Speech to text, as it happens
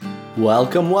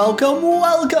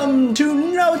Welcome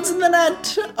to Nodes in the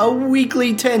Net, a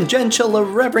weekly tangential,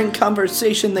 irreverent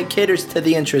conversation that caters to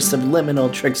the interests of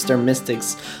liminal trickster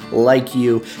mystics like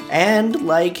you and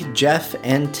like Jeff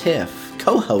and Tiff,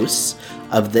 co-hosts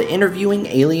of the Interviewing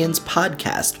Aliens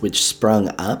podcast, which sprung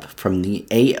up from the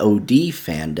AOD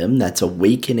fandom. That's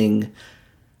Awakening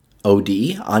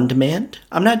OD, On Demand.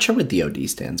 I'm not sure what the OD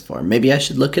stands for. Maybe I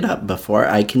should look it up before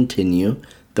I continue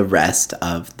the rest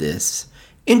of this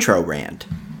intro rant.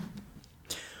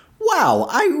 Wow,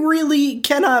 I really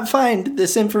cannot find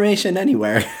this information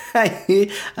anywhere. I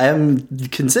am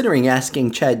considering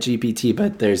asking ChatGPT,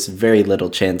 but there's very little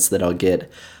chance that I'll get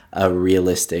a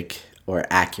realistic or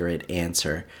accurate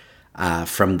answer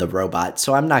from the robot,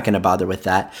 so I'm not going to bother with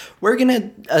that. We're going to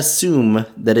assume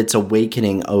that it's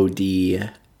Awakening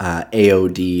OD,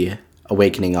 AOD,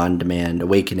 Awakening On Demand,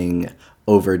 Awakening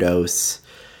Overdose.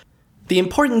 The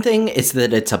important thing is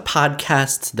that it's a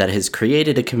podcast that has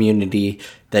created a community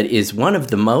that is one of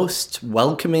the most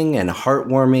welcoming and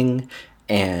heartwarming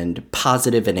and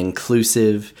positive and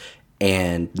inclusive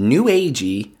and new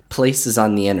agey places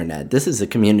on the internet. This is a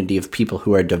community of people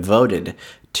who are devoted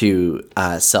to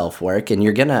self-work, and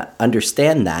you're going to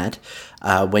understand that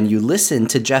when you listen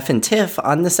to Jeff and Tiff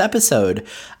on this episode.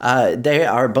 They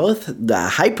are both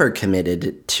hyper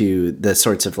committed to the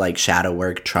sorts of like shadow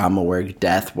work, trauma work,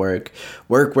 death work.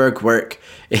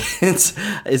 Is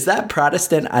that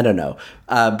Protestant? I don't know.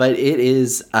 But it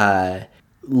is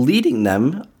leading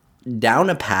them down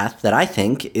a path that I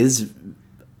think is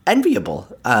enviable,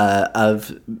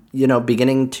 of,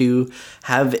 beginning to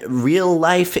have real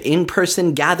life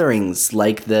in-person gatherings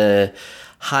like the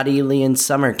Hot Alien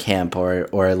Summer Camp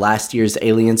or last year's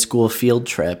Alien School field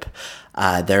trip.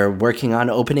 They're working on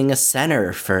opening a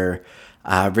center for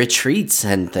retreats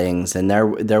and things, and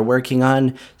they're working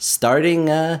on starting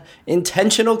a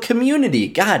intentional community.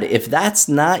 God, if that's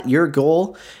not your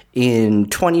goal in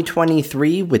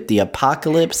 2023 with the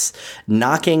apocalypse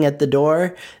knocking at the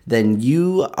door, then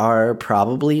you are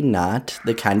probably not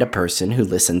the kind of person who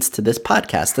listens to this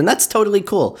podcast. And that's totally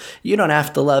cool. You don't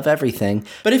have to love everything.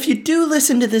 But if you do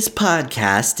listen to this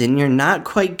podcast and you're not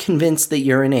quite convinced that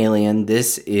you're an alien,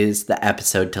 this is the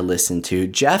episode to listen to.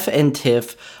 Jeff and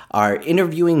Tiff are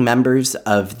interviewing members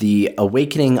of the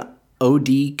Awakening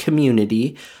OD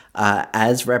community,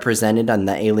 as represented on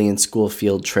the Alien School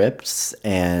field trips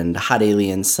and Hot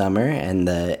Alien Summer and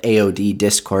the AOD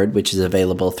Discord, which is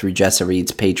available through Jessa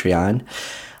Reed's Patreon.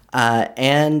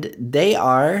 And they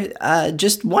are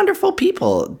just wonderful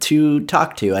people to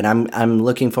talk to, and I'm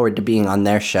looking forward to being on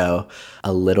their show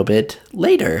a little bit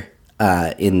later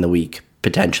in the week,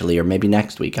 potentially, or maybe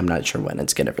next week. I'm not sure when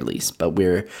it's going to release, but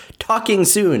we're talking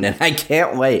soon, and I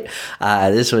can't wait.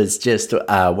 This was just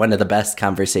one of the best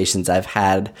conversations I've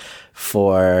had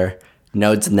for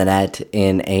Nodes in the Net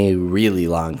in a really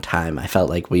long time. I felt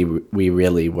like we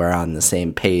really were on the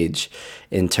same page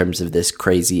in terms of this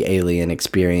crazy alien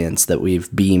experience that we've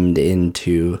beamed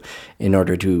into in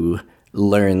order to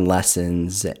learn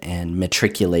lessons and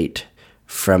matriculate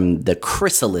from the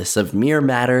chrysalis of mere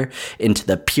matter into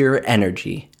the pure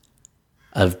energy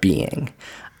of being.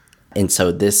 And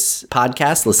so this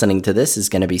podcast, listening to this, is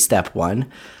going to be step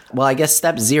one. Well, I guess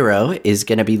step zero is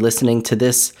going to be listening to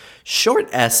this short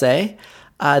essay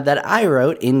that I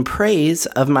wrote in praise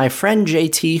of my friend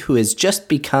JT, who has just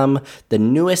become the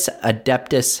newest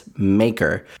Adeptus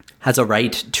maker, has a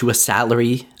right to a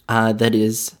salary that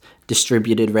is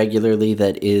distributed regularly,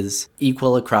 that is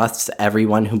equal across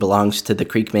everyone who belongs to the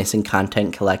Creek Mason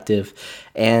Content Collective,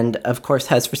 and of course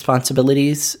has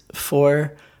responsibilities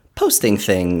for posting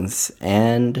things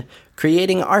and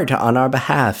creating art on our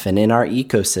behalf and in our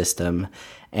ecosystem,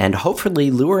 and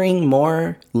hopefully luring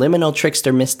more liminal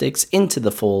trickster mystics into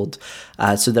the fold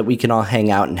so that we can all hang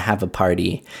out and have a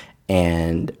party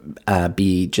and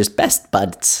be just best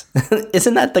buds.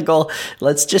 Isn't that the goal?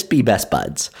 Let's just be best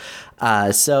buds.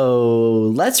 So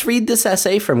let's read this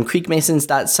essay from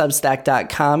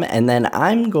creekmasons.substack.com, and then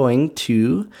I'm going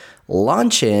to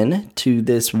launch in to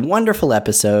this wonderful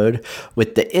episode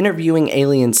with the Interviewing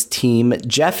Aliens team,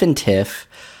 Jeff and Tiff.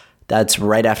 That's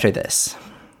right after this.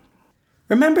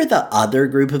 Remember the other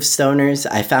group of stoners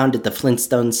I found at the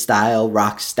Flintstone-style,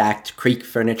 rock-stacked creek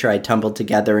furniture I tumbled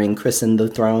together and christened the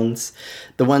Thrones?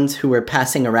 The ones who were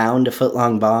passing around a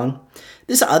foot-long bong?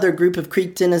 This other group of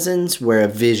creek denizens were a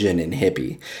vision in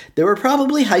hippie. They were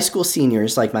probably high school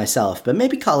seniors like myself, but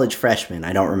maybe college freshmen,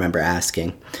 I don't remember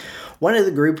asking. One of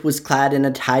the group was clad in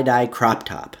a tie-dye crop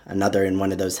top, another in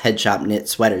one of those head shop knit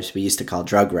sweaters we used to call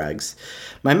drug rugs.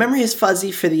 My memory is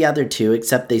fuzzy for the other two,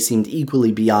 except they seemed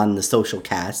equally beyond the social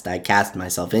caste I cast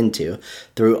myself into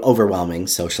through overwhelming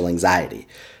social anxiety.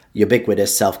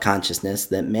 ubiquitous self-consciousness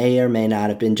that may or may not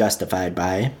have been justified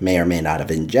by, may or may not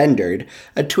have engendered,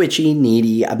 a twitchy,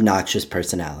 needy, obnoxious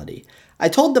personality. I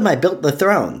told them I built the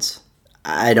thrones.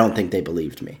 I don't think they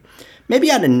believed me. Maybe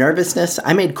out of nervousness,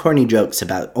 I made corny jokes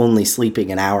about only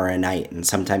sleeping an hour a night and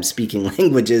sometimes speaking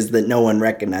languages that no one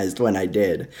recognized when I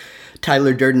did.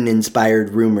 Tyler Durden-inspired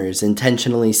rumors,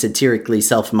 intentionally satirically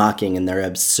self-mocking in their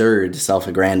absurd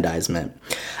self-aggrandizement.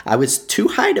 I was too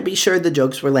high to be sure the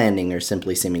jokes were landing or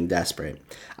simply seeming desperate.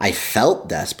 I felt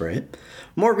desperate.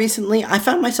 More recently, I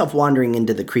found myself wandering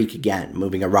into the creek again,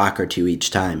 moving a rock or two each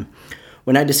time.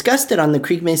 When I discussed it on the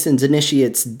Creek Masons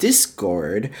Initiates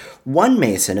Discord, one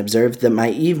Mason observed that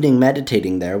my evening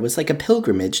meditating there was like a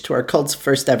pilgrimage to our cult's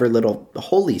first ever little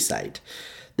holy site.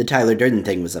 The Tyler Durden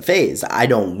thing was a phase. I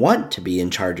don't want to be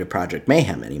in charge of Project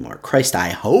Mayhem anymore. Christ, I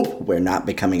hope we're not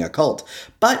becoming a cult.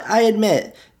 But I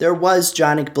admit, there was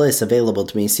Jonic bliss available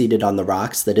to me seated on the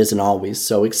rocks that isn't always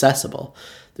so accessible.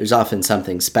 There's often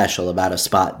something special about a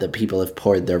spot that people have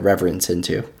poured their reverence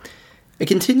into. It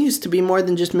continues to be more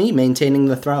than just me maintaining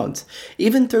the thrones.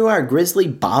 Even through our grisly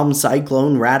bomb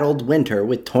cyclone-rattled winter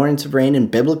with torrents of rain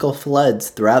and biblical floods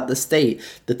throughout the state,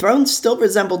 the thrones still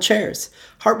resemble chairs.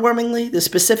 Heartwarmingly, the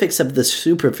specifics of the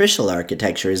superficial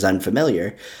architecture is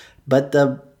unfamiliar, but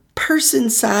the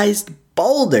person-sized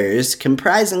boulders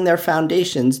comprising their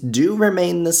foundations do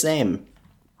remain the same.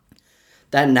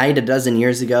 That night a dozen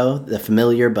years ago, the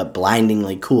familiar but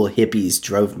blindingly cool hippies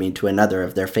drove me to another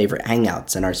of their favorite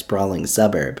hangouts in our sprawling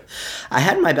suburb. I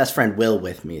had my best friend Will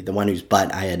with me, the one whose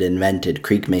butt I had invented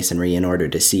Creek Masonry in order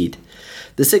to seat.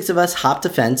 The six of us hopped a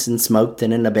fence and smoked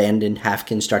in an abandoned,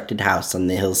 half-constructed house on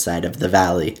the hillside of the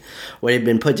valley. What had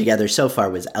been put together so far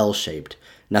was L-shaped,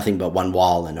 nothing but one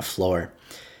wall and a floor.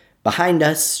 Behind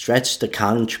us stretched a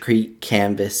concrete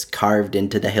canvas carved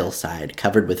into the hillside,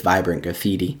 covered with vibrant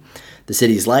graffiti. The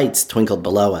city's lights twinkled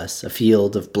below us, a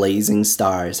field of blazing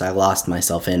stars I lost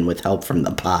myself in with help from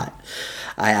the pot.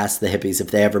 I asked the hippies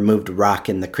if they ever moved a rock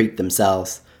in the creek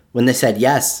themselves. When they said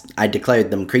yes, I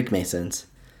declared them Creek Masons.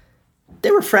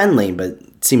 They were friendly, but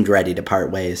seemed ready to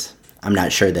part ways. I'm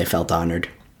not sure they felt honored.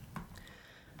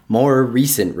 More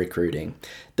recent recruiting.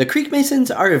 The Creek Masons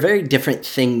are a very different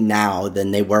thing now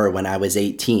than they were when I was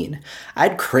 18. I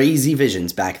had crazy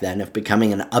visions back then of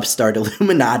becoming an upstart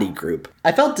Illuminati group.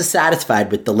 I felt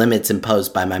dissatisfied with the limits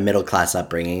imposed by my middle-class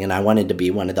upbringing, and I wanted to be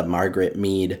one of the Margaret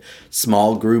Mead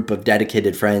small group of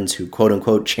dedicated friends who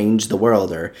quote-unquote changed the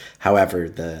world, or however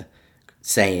the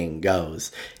saying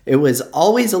goes. It was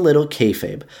always a little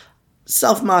kayfabe,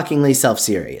 self-mockingly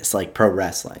self-serious, like pro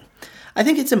wrestling. I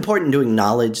think it's important to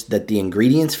acknowledge that the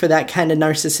ingredients for that kind of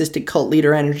narcissistic cult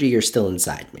leader energy are still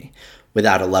inside me.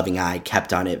 Without a loving eye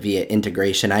kept on it via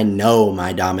integration, I know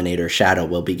my dominator shadow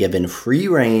will be given free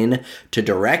rein to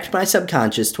direct my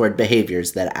subconscious toward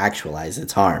behaviors that actualize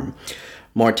its harm.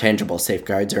 More tangible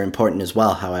safeguards are important as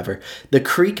well, however. The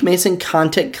Creek Mason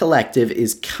Content Collective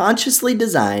is consciously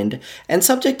designed and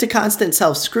subject to constant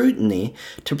self-scrutiny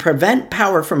to prevent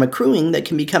power from accruing that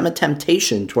can become a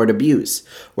temptation toward abuse.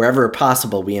 Wherever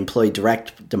possible, we employ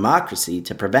direct democracy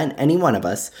to prevent any one of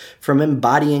us from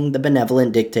embodying the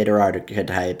benevolent dictator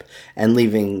archetype and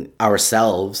leaving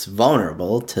ourselves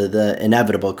vulnerable to the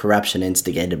inevitable corruption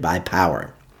instigated by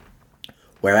power.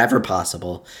 Wherever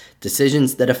possible,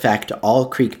 decisions that affect all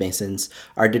Creek Masons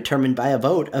are determined by a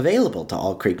vote available to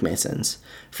all Creek Masons.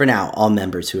 For now, all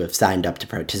members who have signed up to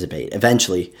participate.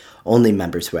 Eventually, only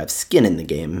members who have skin in the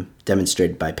game,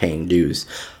 demonstrated by paying dues.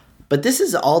 But this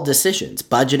is all decisions: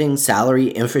 budgeting, salary,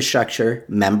 infrastructure,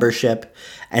 membership.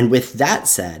 And with that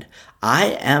said,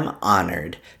 I am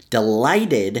honored,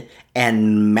 delighted,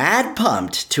 and mad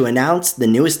pumped to announce the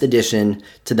newest addition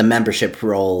to the membership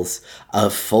rolls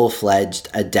of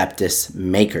full-fledged Adeptus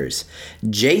makers,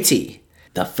 JT,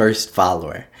 the first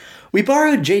follower. We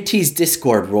borrowed JT's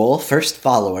Discord role, First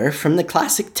Follower, from the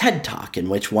classic TED Talk, in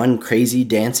which one crazy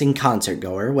dancing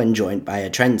concertgoer, when joined by a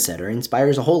trendsetter,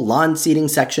 inspires a whole lawn seating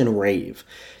section rave.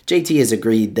 JT has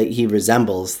agreed that he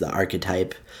resembles the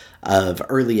archetype of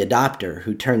early adopter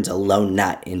who turns a lone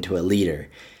nut into a leader.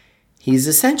 He's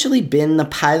essentially been the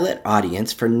pilot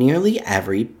audience for nearly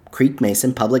every Creek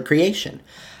Mason public creation.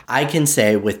 I can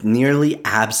say with nearly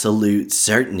absolute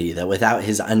certainty that without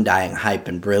his undying hype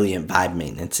and brilliant vibe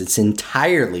maintenance, it's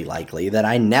entirely likely that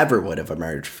I never would have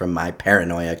emerged from my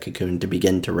paranoia cocoon to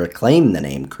begin to reclaim the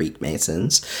name Creek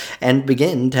Masons and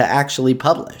begin to actually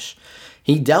publish.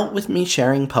 He dealt with me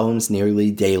sharing poems nearly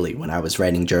daily when I was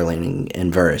writing journaling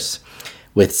in verse.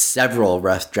 with several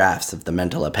rough drafts of the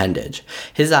mental appendage.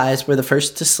 His eyes were the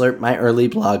first to slurp my early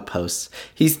blog posts.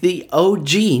 He's the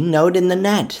OG Node in the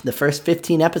Net. The first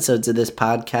 15 episodes of this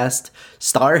podcast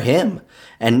star him.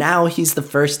 And now he's the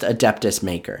first Adeptus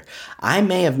maker. I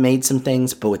may have made some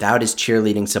things, but without his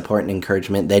cheerleading support and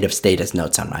encouragement, they'd have stayed as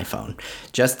notes on my phone,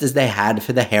 just as they had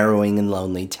for the harrowing and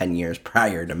lonely 10 years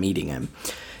prior to meeting him.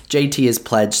 JT has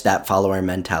pledged that follower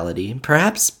mentality,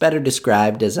 perhaps better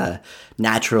described as a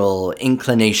natural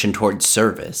inclination towards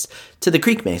service, to the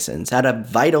Creek Masons at a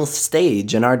vital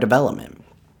stage in our development.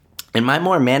 In my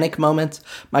more manic moments,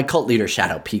 my cult leader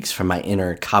shadow peeks from my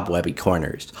inner cobwebby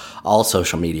corners. All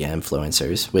social media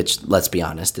influencers, which, let's be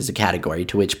honest, is a category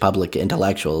to which public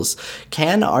intellectuals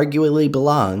can arguably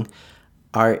belong,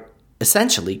 are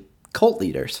essentially cult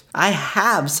leaders. I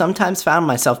have sometimes found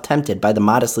myself tempted by the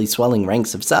modestly swelling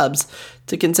ranks of subs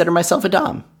to consider myself a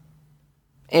dom.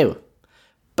 Ew.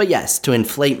 But yes, to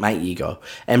inflate my ego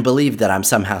and believe that I'm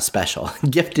somehow special,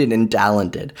 gifted and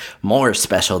talented, more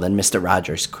special than Mr.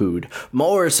 Rogers Cood,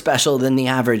 more special than the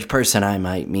average person I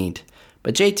might meet.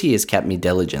 But JT has kept me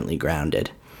diligently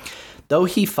grounded. Though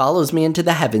he follows me into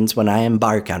the heavens when I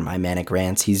embark on my manic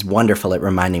rants, he's wonderful at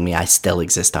reminding me I still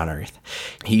exist on Earth.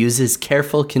 He uses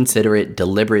careful, considerate,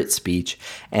 deliberate speech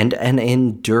and an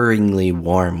enduringly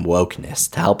warm wokeness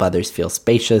to help others feel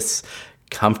spacious,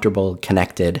 comfortable,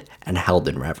 connected, and held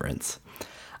in reverence.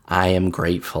 I am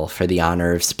grateful for the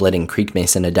honor of splitting Creek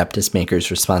Mason Adeptus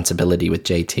Maker's responsibility with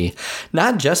JT,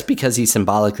 not just because he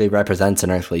symbolically represents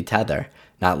an earthly tether,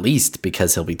 not least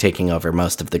because he'll be taking over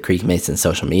most of the Creek Mason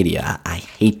social media. I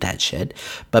hate that shit.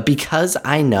 But because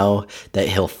I know that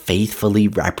he'll faithfully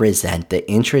represent the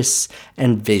interests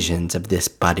and visions of this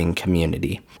budding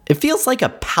community. It feels like a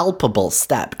palpable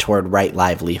step toward right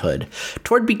livelihood,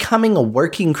 toward becoming a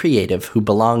working creative who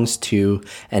belongs to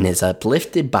and is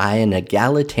uplifted by an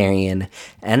egalitarian,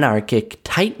 anarchic,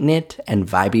 tight-knit, and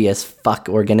vibey as fuck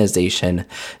organization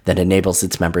that enables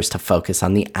its members to focus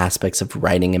on the aspects of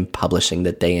writing and publishing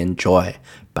that they enjoy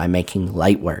by making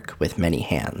light work with many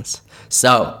hands.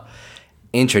 So,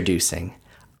 introducing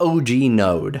OG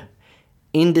Node,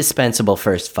 indispensable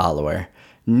first follower,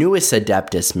 newest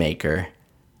Adeptus maker,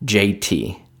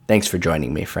 JT. Thanks for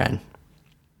joining me, friend.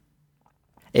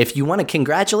 If you want to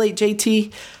congratulate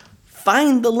JT,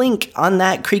 find the link on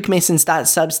that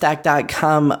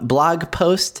creekmasons.substack.com blog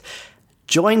post.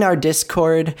 Join our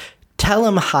Discord. Tell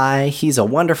him hi. He's a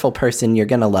wonderful person. You're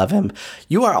going to love him.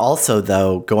 You are also,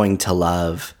 though, going to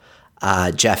love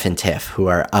Jeff and Tiff, who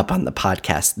are up on the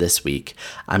podcast this week.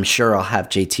 I'm sure I'll have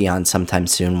JT on sometime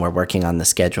soon. We're working on the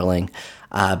scheduling.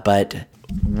 But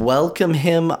welcome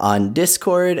him on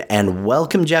Discord and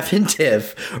welcome Jeff and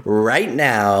Tiff right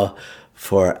now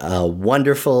for a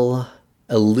wonderful,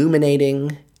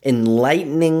 illuminating,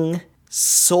 enlightening,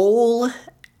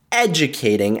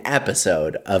 soul-educating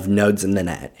episode of Nodes in the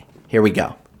Net. Here we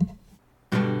go.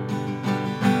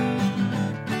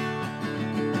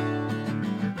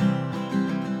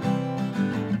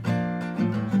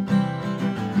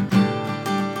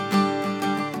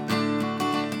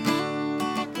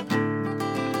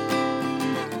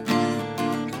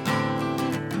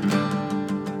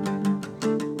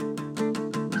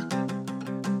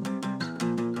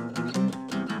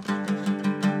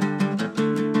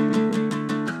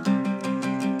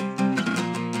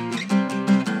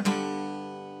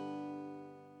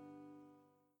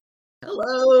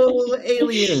 Hello,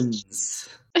 aliens.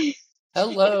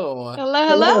 Hello.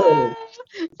 Hello.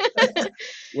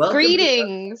 Welcome.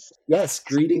 Greetings. Yes,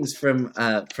 greetings from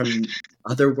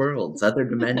other worlds, other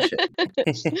dimensions.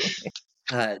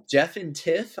 Jeff and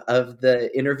Tiff of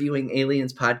the Interviewing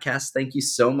Aliens podcast, thank you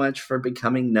so much for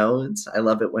becoming nodes. I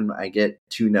love it when I get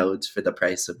 2 nodes for the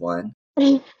price of 1.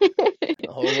 Oh,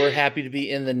 we're happy to be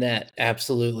in the net.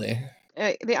 Absolutely.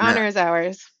 The honor is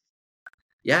ours.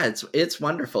 Yeah, it's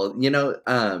wonderful. You know,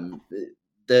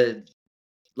 the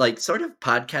sort of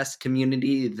podcast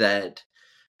community that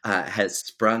has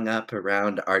sprung up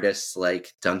around artists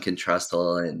like Duncan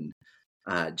Trussell and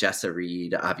Jessa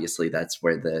Reed. Obviously, that's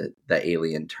where the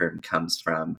alien term comes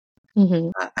from. Mm-hmm.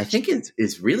 I think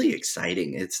is really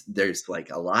exciting. There's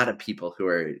like a lot of people who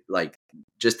are like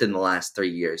just in the last 3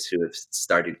 years who have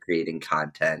started creating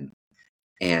content,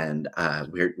 and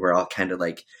we're all kind of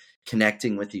like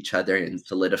connecting with each other and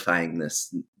solidifying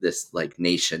this like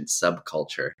nation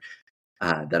subculture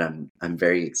that I'm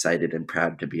very excited and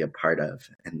proud to be a part of,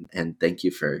 and thank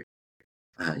you for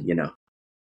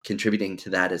contributing to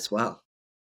that as well.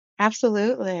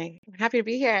 Absolutely. I'm happy to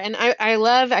be here. And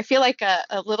I feel like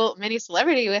a little mini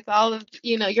celebrity with all of,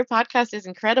 your podcast is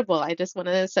incredible. I just want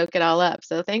to soak it all up.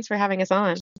 So thanks for having us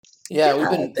on. Yeah, we've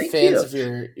been thank fans you.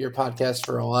 of your podcast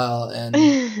for a while, and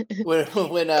when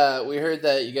we heard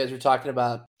that you guys were talking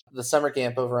about the summer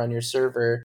camp over on your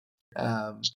server,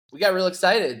 we got real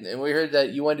excited, and we heard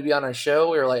that you wanted to be on our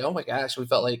show. We were like, oh my gosh, we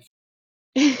felt like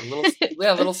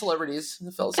little celebrities.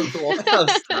 It felt so cool. Oh,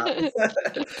 stop.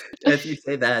 If you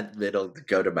say that, it'll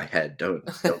go to my head. Don't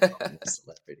call me a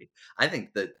celebrity. I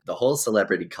think that the whole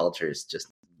celebrity culture is just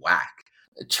whack.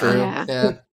 True. Yeah.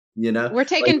 Yeah. You know, We're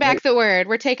taking back the word.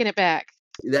 We're taking it back.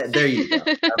 there you go.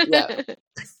 Yeah.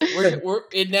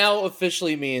 It now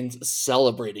officially means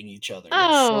celebrating each other.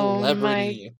 Oh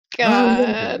Celebrity. my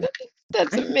God.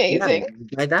 That's amazing.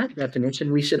 Yeah, by that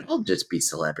definition, we should all just be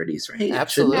celebrities, right?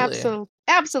 Absolutely.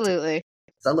 Absolutely.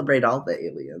 Celebrate all the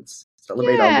aliens.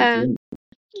 Celebrate all the Yeah. humans.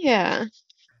 Yeah.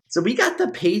 So we got the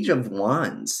Page of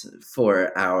Wands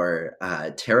for our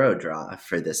tarot draw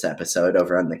for this episode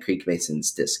over on the Creek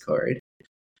Masons Discord.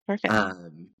 Perfect.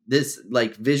 This,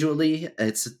 like, visually,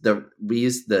 we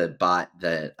used the bot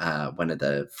that one of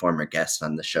the former guests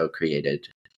on the show created,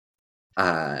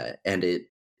 and it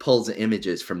pulls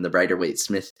images from the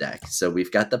Rider-Waite-Smith deck. So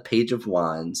we've got the Page of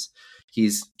Wands.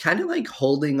 He's kind of like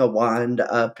holding a wand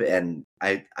up, and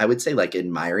I would say like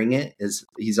admiring it.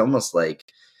 He's almost like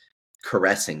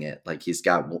caressing it, like he's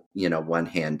got, one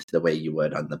hand the way you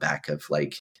would on the back of,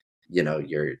 like,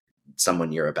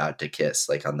 someone you're about to kiss,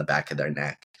 like on the back of their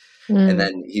neck. And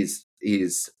then he's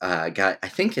got, I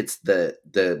think it's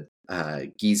the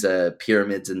Giza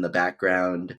pyramids in the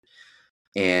background,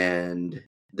 and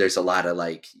there's a lot of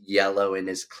like yellow in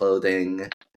his clothing,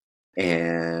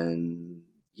 and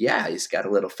yeah, he's got a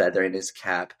little feather in his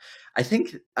cap. I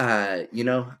think, I'm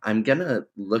going to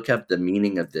look up the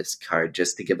meaning of this card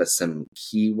just to give us some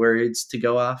keywords to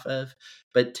go off of.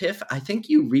 But Tiff, I think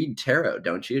you read tarot,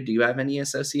 don't you? Do you have any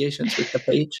associations with the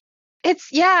page?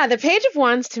 The Page of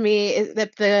Wands to me is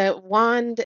that the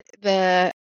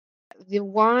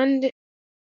wand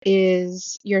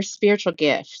is your spiritual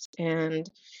gift, and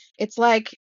it's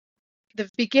like the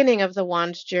beginning of the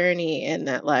wand journey, in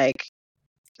that like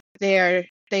they've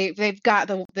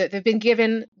been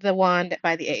given the wand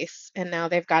by the ace, and now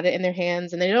they've got it in their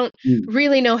hands, and they don't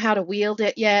really know how to wield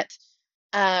it yet.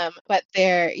 But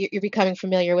you're becoming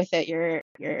familiar with it. You're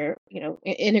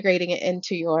integrating it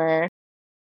into your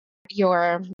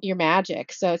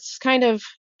magic. So it's kind of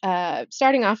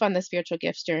starting off on the spiritual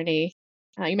gifts journey.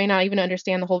 You may not even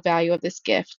understand the whole value of this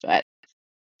gift, but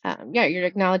you're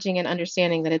acknowledging and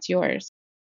understanding that it's yours.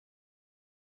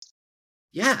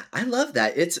 Yeah, I love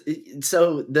that.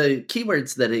 So the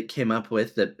keywords that it came up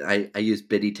with that I use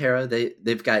Biddy Tarot.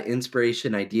 They've got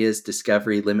inspiration, ideas,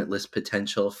 discovery, limitless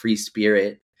potential, free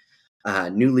spirit,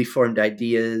 newly formed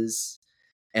ideas,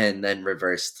 and then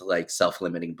reversed like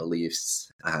self-limiting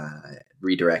beliefs,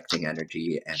 redirecting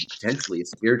energy, and potentially a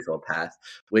spiritual path.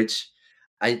 Which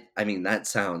I mean, that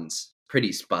sounds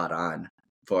pretty spot on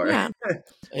for Yeah.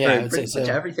 Yeah, I would pretty say much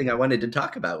so. everything I wanted to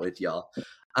talk about with y'all.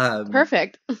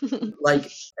 Perfect. Like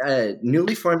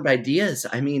newly formed ideas.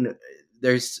 I mean,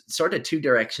 there's sort of two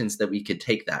directions that we could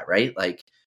take that, right? Like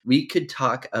we could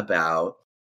talk about,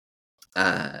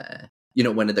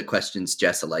 one of the questions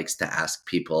Jessa likes to ask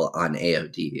people on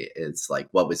AOD is like,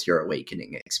 what was your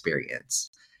awakening experience?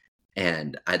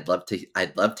 And I'd love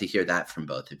to hear that from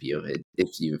both of you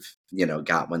if you've,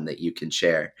 got one that you can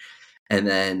share. And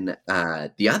then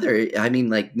the other, I mean,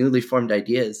 like newly formed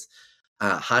ideas.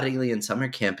 Hot Alien Summer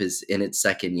Camp is in its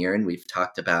second year, and we've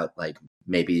talked about like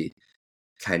maybe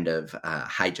kind of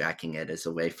hijacking it as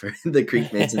a way for the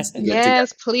Creek Masons to get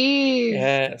Yes, together. please.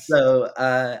 Yes. So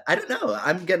I don't know.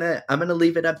 I'm gonna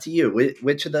leave it up to you.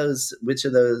 Which of those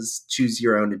choose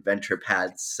your own adventure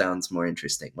paths sounds more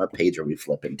interesting? What page are we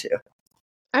flipping to?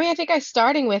 I mean, I think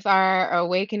starting with our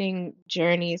awakening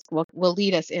journeys will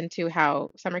lead us into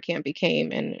how summer camp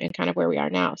became and kind of where we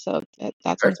are now. So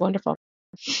that sounds wonderful.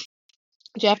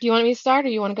 Jeff, do you want me to start, or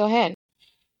you want to go ahead?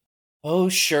 Oh,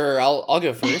 sure. I'll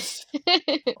go first.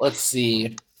 Let's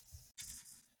see.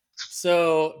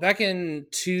 So back in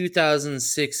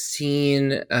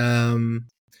 2016, I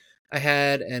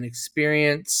had an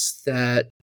experience that,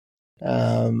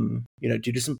 due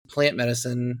to some plant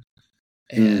medicine,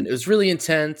 and it was really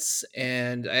intense,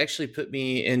 and I actually put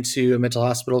me into a mental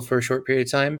hospital for a short period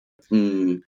of time.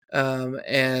 And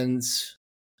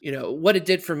what it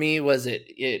did for me was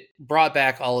it brought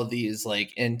back all of these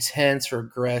like intense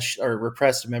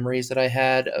repressed memories that I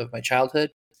had of my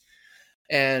childhood,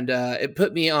 and it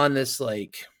put me on this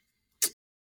like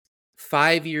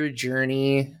 5-year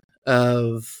journey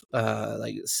of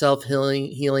like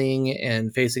healing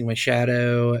and facing my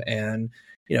shadow, and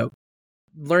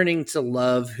learning to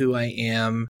love who I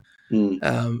am,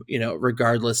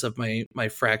 regardless of my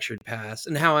fractured past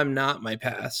and how I'm not my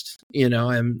past.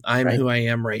 I'm Right. who I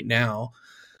am right now.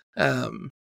 And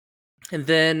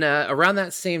then around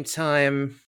that same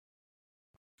time,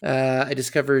 I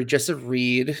discovered Jessa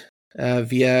Reed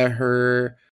via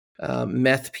her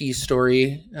meth pea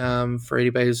story. For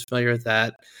anybody who's familiar with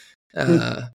that.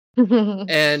 And,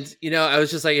 I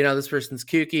was just like, this person's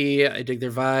kooky. I dig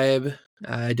their vibe.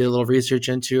 I did a little research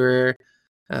into her,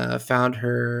 found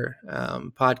her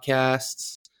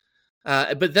podcasts,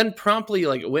 but then promptly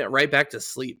went right back to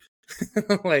sleep.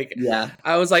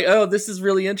 I was like, oh, this is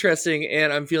really interesting.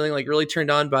 And I'm feeling really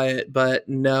turned on by it. But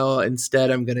no,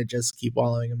 instead, I'm going to just keep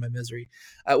wallowing in my misery,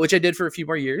 which I did for a few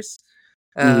more years.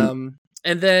 And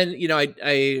then,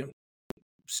 I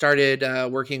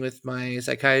started working with my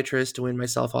psychiatrist to wean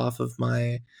myself off of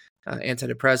my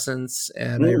antidepressants.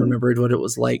 And I remembered what it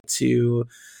was like to,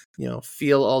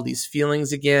 feel all these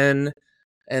feelings again.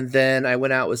 And then I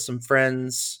went out with some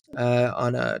friends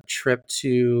on a trip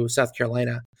to South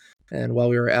Carolina. And while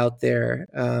we were out there,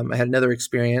 I had another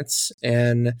experience.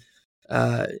 And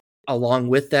along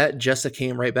with that, Jessa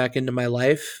came right back into my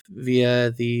life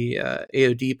via the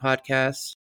AOD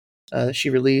podcast that she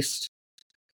released.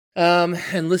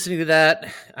 And listening to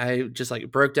that, I just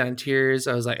broke down in tears.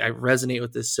 I was like, I resonate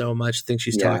with this so much. I think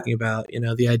she's talking about,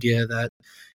 the idea that,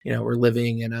 we're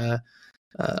living in a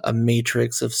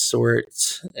matrix of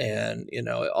sorts, and,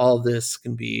 all this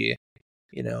can be,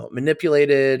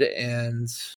 manipulated. And,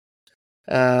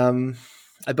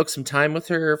 I booked some time with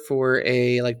her for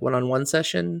a one-on-one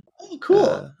session. Oh,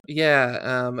 cool.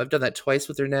 I've done that twice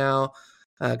with her now.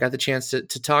 Got the chance to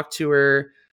talk to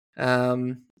her.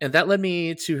 And that led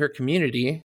me to her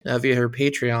community via her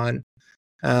Patreon.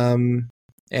 And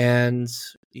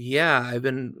I've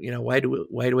been,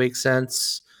 wide awake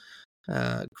since,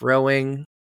 growing,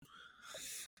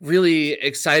 really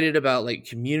excited about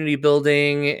community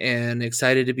building, and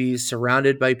excited to be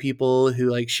surrounded by people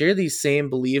who share these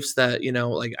same beliefs that,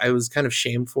 I was kind of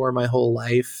shamed for my whole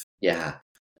life. Yeah.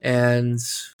 And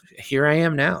here I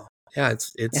am now. Yeah.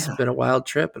 It's been a wild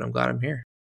trip, and I'm glad I'm here.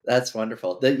 That's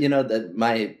wonderful.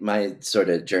 My sort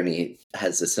of journey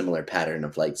has a similar pattern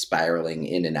of spiraling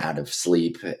in and out of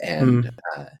sleep, and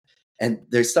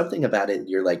there's something about it.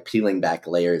 You're peeling back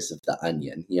layers of the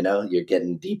onion. You're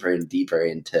getting deeper and deeper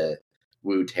into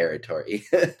woo territory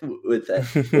with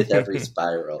every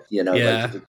spiral.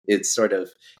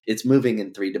 It's moving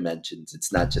in 3 dimensions.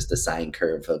 It's not just a sine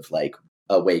curve of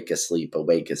awake, asleep,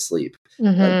 awake, asleep.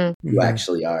 You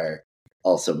actually are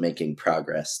also making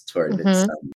progress toward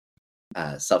some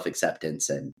self-acceptance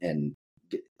and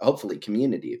hopefully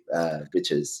community,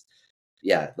 which is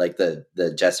the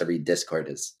Jessa Reed Discord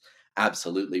is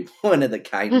absolutely one of the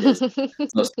kindest,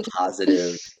 most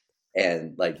positive,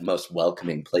 and most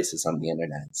welcoming places on the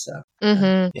internet. So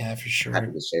yeah, for sure.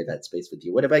 Happy to share that space with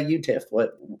you. What about you, Tiff?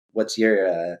 What's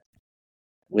your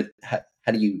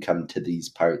how do you come to these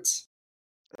parts?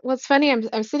 Well, it's funny.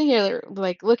 I'm sitting here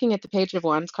looking at the Page of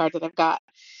Wands card that I've got,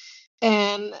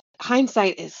 and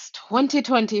hindsight is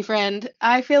 2020, friend.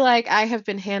 I feel like I have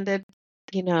been handed,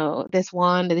 this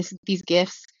wand, these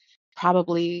gifts,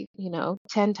 probably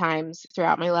 10 times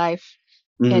throughout my life,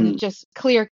 and just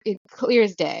clear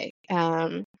as day.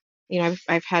 I've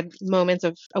had moments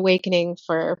of awakening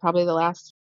for probably the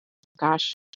last,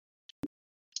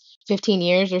 15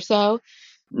 years or so.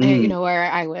 Where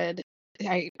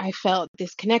I felt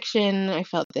this connection, I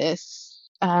felt this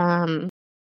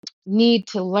need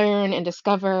to learn and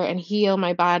discover and heal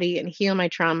my body and heal my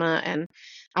trauma. And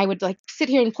I would sit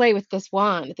here and play with this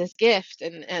wand, this gift,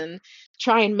 and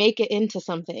try and make it into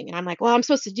something. And I'm like, well, I'm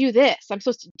supposed to do this. I'm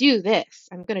supposed to do this.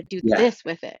 I'm going to do this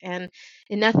with it. And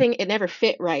it never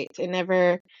fit right.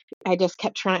 I just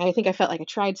kept trying. I think I felt like I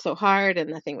tried so hard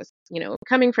and nothing was,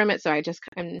 coming from it. So I just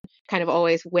kind of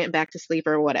always went back to sleep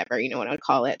or whatever, what I would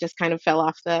call it. Just kind of fell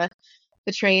off the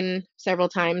train several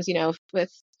times, with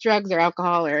drugs or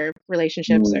alcohol or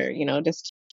relationships or,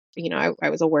 just, I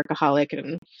was a workaholic,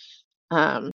 and,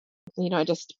 I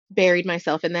just buried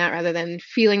myself in that rather than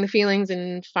feeling the feelings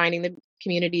and finding the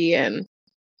community and,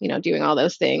 doing all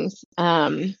those things.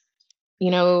 In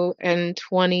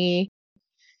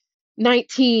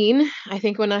 2019, I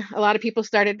think when a lot of people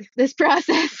started this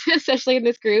process, especially in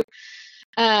this group,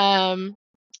 I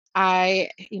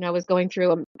was going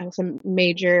through some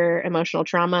major emotional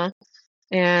trauma,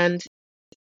 and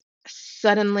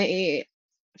suddenly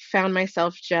found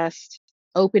myself just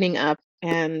opening up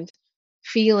and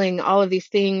feeling all of these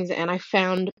things. And I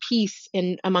found peace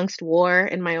in amongst war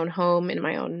in my own home, in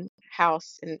my own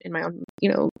house, in my own,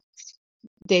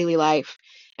 daily life.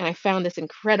 And I found this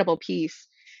incredible peace.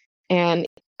 And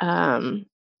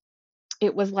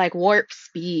it was like warp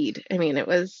speed. I mean, it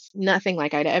was nothing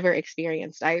like I'd ever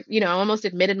experienced. I almost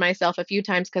admitted myself a few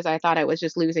times because I thought I was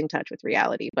just losing touch with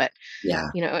reality. But, Yeah.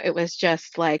 it was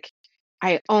just like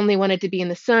I only wanted to be in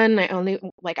the sun.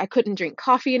 I couldn't drink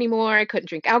coffee anymore. I couldn't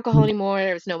drink alcohol anymore.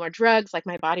 There was no more drugs. Like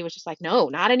my body was just like, no,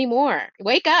 not anymore.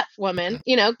 Wake up, woman.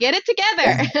 Get it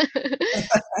together.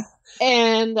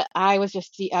 And I was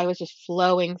just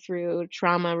flowing through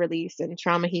trauma release and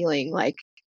trauma healing like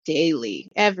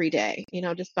daily, every day,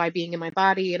 just by being in my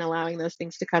body and allowing those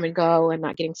things to come and go and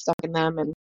not getting stuck in them.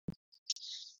 And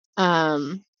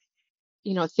um,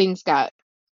 things got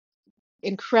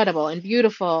incredible and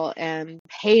beautiful and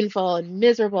painful and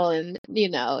miserable, and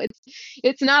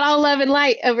it's not all love and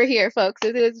light over here, folks.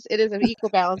 It is an equal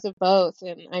balance of both.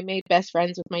 And I made best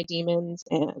friends with my demons,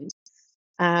 and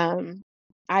um,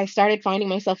 I started finding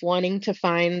myself wanting to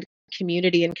find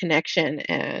community and connection.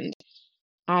 And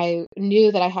I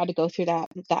knew that I had to go through that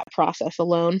process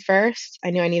alone first. I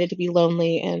knew I needed to be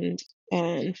lonely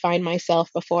and find myself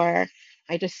before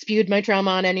I just spewed my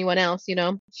trauma on anyone else.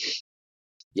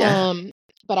 Yeah.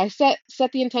 But I set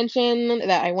the intention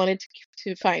that I wanted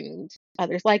to find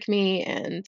others like me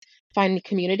and find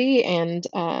community. And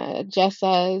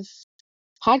Jessa's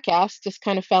podcast just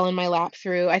kind of fell in my lap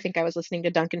through. I think I was listening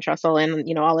to Duncan Trussell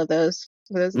and all of those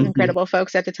Mhm. incredible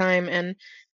folks at the time, and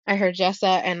I heard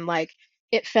Jessa, and like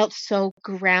it felt so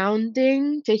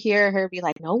grounding to hear her be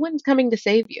like, "No one's coming to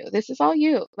save you. This is all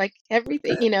you. Like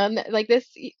everything, and like this,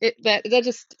 that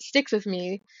just sticks with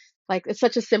me. Like it's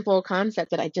such a simple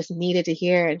concept that I just needed to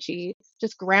hear, and she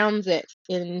just grounds it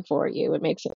in for you. It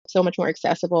makes it so much more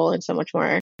accessible and so much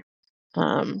more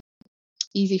um,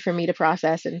 easy for me to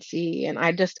process and see. And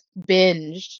I just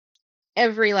binged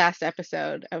every last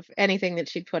episode of anything that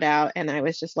she'd put out, and I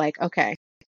was just like, okay,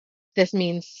 this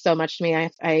means so much to me.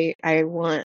 I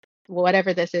want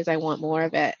whatever this is. I want more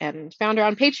of it. And found her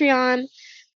on Patreon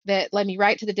that led me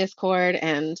right to the Discord,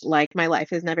 and like my life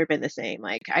has never been the same.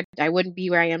 Like I wouldn't be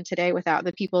where I am today without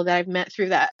the people that I've met through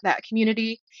that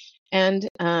community. And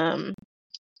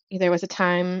there was a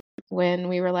time when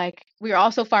we were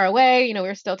all so far away, we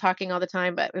were still talking all the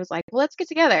time, but it was like, well, let's get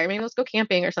together. I mean, let's go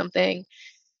camping or something.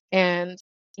 And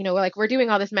we're doing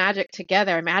all this magic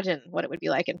together. Imagine what it would be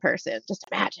like in person. Just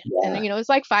imagine. And Yeah. it's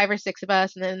like 5 or 6 of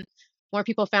us, and then more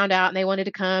people found out and they wanted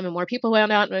to come, and more people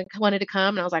found out and wanted to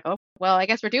come. And I was like, oh, well, I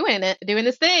guess we're doing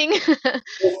this thing.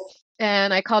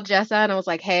 And I called Jessa and I was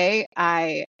like, hey,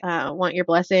 I want your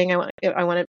blessing. I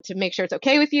want to make sure it's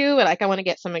okay with you. And like, I want to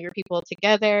get some of your people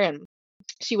together. And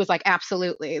she was like,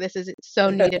 absolutely. This is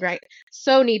so needed, right?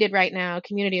 So needed right now.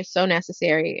 Community is so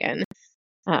necessary. And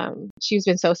she's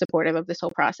been so supportive of this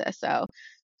whole process. So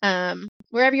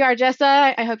wherever you are,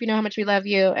 Jessa, I hope you know how much we love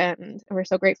you, and we're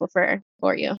so grateful for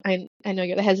you. I know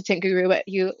you're the hesitant guru, but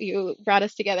you brought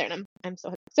us together, and I'm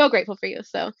so grateful for you.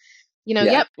 So Yeah.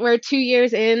 yep, we're 2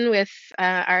 years in with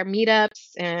our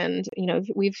meetups, and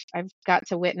I've got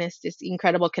to witness just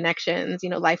incredible connections,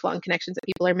 lifelong connections that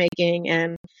people are making,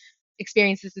 and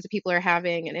experiences that people are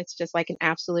having, and it's just like an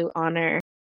absolute honor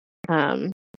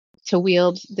um, to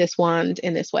wield this wand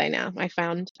in this way now. I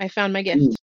found my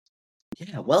gift.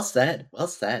 Yeah, well said. Well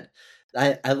said.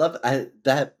 I love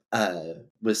that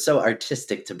was so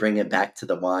artistic to bring it back to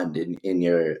the wand in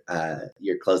your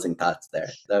closing thoughts there.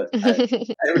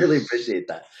 I really appreciate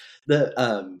that.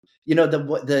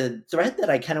 The thread that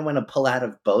I kind of want to pull out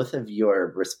of both of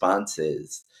your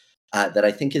responses that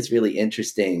I think is really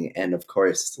interesting, and of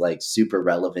course like super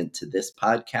relevant to this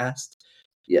podcast.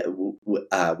 Yeah,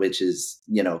 which is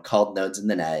called Nodes in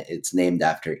the Net. It's named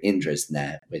after Indra's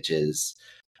net, which is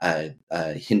a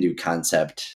Hindu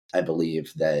concept, I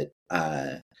believe, that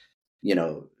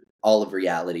all of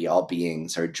reality, all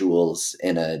beings are jewels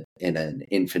in an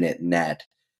infinite net,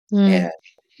 Mm, and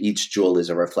each jewel is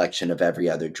a reflection of every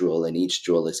other jewel, and each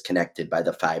jewel is connected by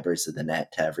the fibers of the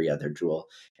net to every other jewel.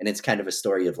 And it's kind of a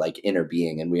story of like inner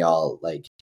being, and we all like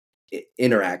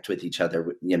interact with each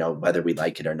other, whether we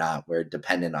like it or not. We're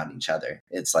dependent on each other.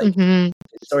 It's like mhm,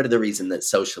 it's sort of the reason that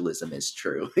socialism is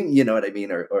true. You know what I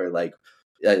mean? Or like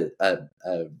uh, uh,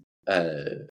 uh, uh,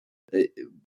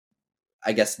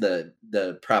 I guess the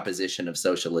proposition of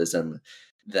socialism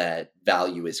that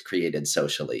value is created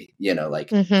socially. Like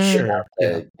mhm, without Sure. Yeah.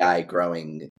 the guy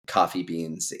growing coffee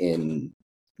beans in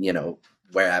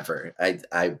wherever,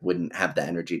 I wouldn't have the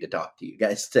energy to talk to you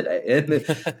guys today. And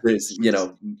there's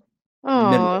minerals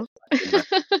oh, in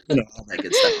my, all that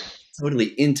good stuff. Totally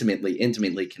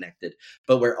intimately connected.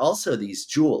 But we're also these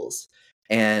jewels.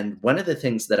 And one of the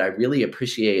things that I really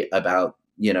appreciate about,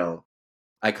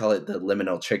 I call it the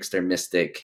liminal trickster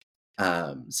mystic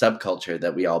subculture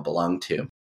that we all belong to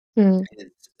mm,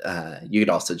 is you could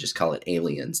also just call it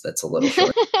aliens. That's a little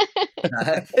short.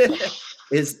 Uh,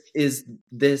 is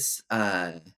this,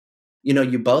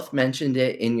 you both mentioned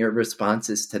it in your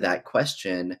responses to that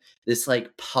question, this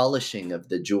like polishing of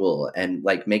the jewel and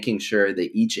like making sure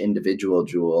that each individual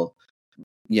jewel,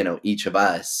 each of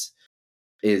us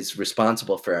is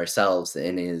responsible for ourselves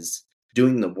and is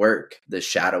doing the work, the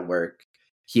shadow work,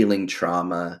 healing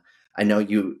trauma. I know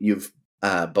you've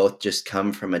both just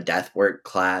come from a death work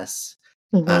class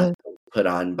uh, Mhm. put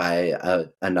on by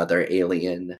another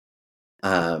alien.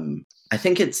 I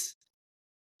think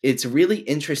it's really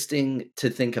interesting to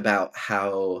think about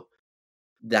how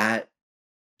that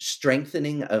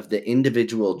strengthening of the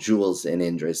individual jewels in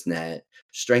Indra's net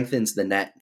strengthens the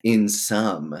net in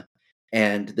some.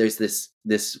 And there's this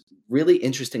really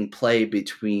interesting play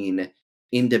between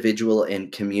individual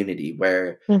and community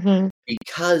where Mhm.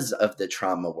 because of the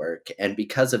trauma work and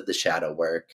because of the shadow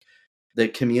work, the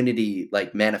community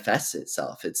like manifests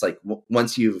itself. It's like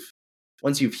once you've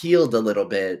healed a little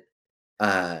bit,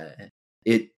 uh,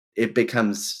 it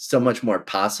becomes so much more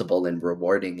possible and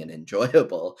rewarding and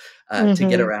enjoyable to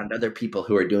get Mhm. around other people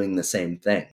who are doing the same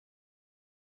thing.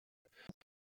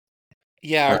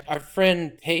 Yeah, Uh, our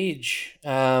friend Paige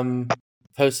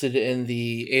posted in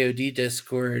the AOD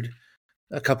Discord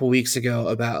a couple weeks ago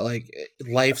about like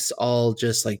life's all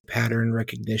just like pattern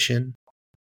recognition,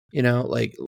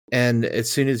 like, and as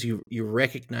soon as you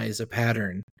recognize a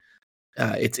pattern,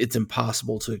 it's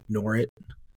impossible to ignore it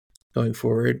going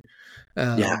forward.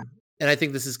 yeah, And I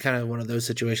think this is kind of one of those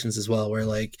situations as well, where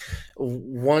like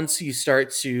once you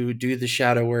start to do the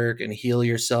shadow work and heal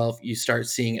yourself, you start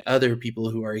seeing other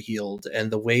people who are healed and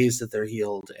the ways that they're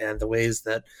healed and the ways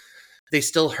that they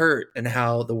still hurt, and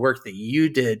how the work that you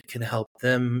did can help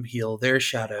them heal their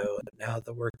shadow, and how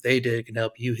the work they did can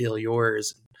help you heal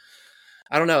yours.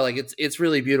 I don't know, like it's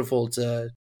really beautiful to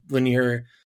when you're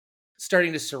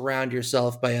starting to surround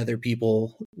yourself by other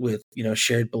people with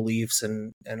shared beliefs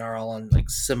and are all on like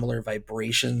similar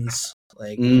vibrations.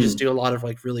 Like you just mm, do a lot of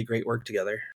like really great work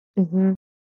together. Mhm.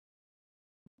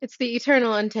 It's the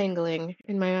eternal untangling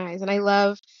in my eyes. And I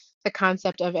love the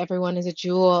concept of everyone is a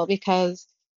jewel because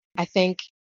I think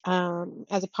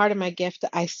as a part of my gift,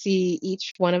 I see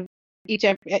each and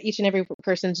every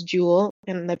person's jewel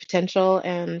and the potential.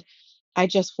 And I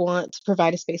just want to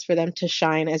provide a space for them to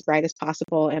shine as bright as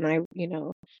possible. And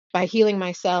by healing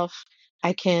myself,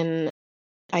 I can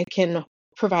I can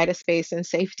provide a space and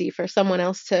safety for someone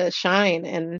else to shine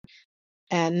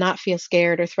and not feel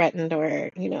scared or threatened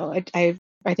or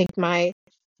I think my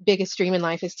biggest dream in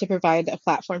life is to provide a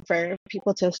platform for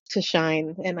people to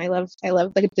shine, and I love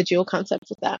the jewel concept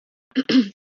with that.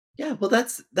 yeah. Well,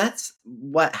 that's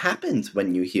what happens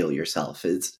when you heal yourself.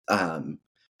 Is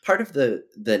part of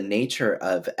the nature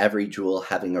of every jewel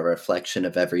having a reflection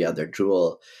of every other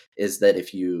jewel is that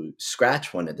if you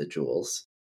scratch one of the jewels,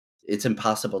 it's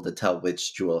impossible to tell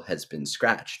which jewel has been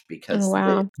scratched Oh because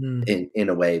wow. in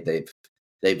a way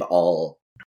they've all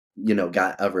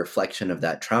got a reflection of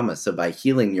that trauma. So by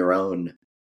healing your own,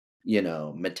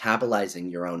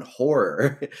 metabolizing your own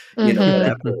horror, Mhm.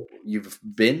 whatever you've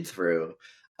been through,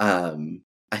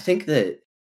 I think that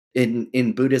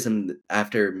in Buddhism,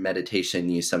 after meditation,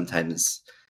 you sometimes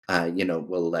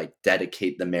will like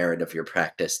dedicate the merit of your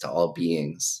practice to all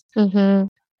beings. Mhm.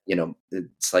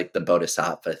 It's like the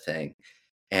bodhisattva thing.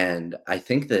 And I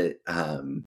think that,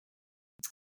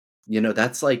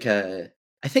 that's like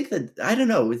I think that, I don't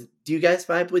know, do you guys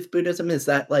vibe with Buddhism? Is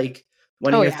that like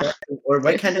one of Oh your yeah. things? Or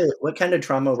what Dude. kind of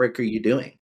trauma work are you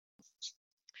doing?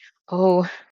 Oh.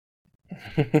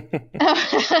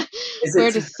 Is it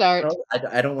Where to too start?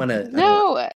 personal? I don't want to,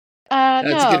 No.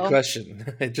 That's a good No. question.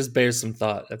 It just bears some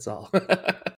thought. That's all.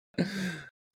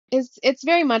 It's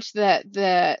very much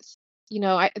the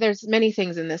there's many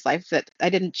things in this life that I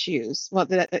didn't choose. Well,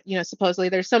 supposedly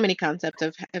there's so many concepts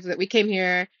of that we came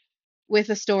here with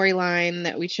a storyline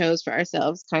that we chose for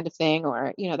ourselves, kind of thing,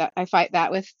 or that I fight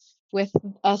that with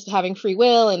us having free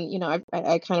will, and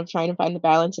I kind of try to find the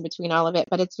balance in between all of it.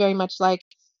 But it's very much like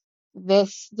the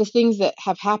things that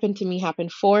have happened to me happen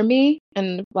for me,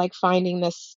 and like finding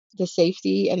the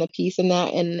safety and the peace in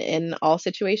that in all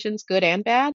situations, good and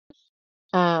bad,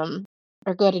 um,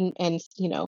 or good and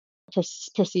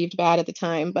perceived bad at the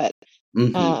time, but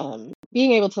hmm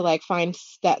being able to like find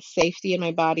that safety in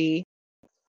my body,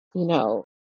 you know,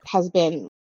 has been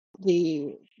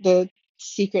the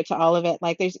secret to all of it.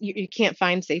 Like you can't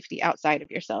find safety outside of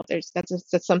yourself.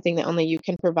 That's something that only you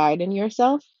can provide in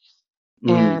yourself.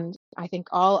 mm, And I think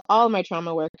all my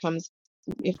trauma work comes,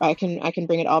 if I can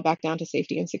bring it all back down to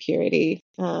safety and security.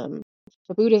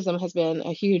 But Buddhism has been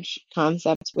a huge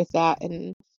concept with that,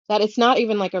 and that it's not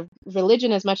even like a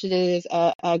religion as much as it is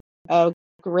a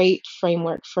great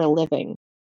framework for living.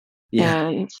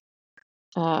 Yeah.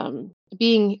 And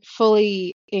being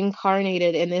fully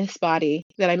incarnated in this body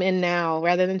that I'm in now,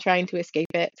 rather than trying to escape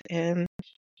it, and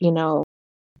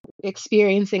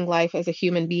experiencing life as a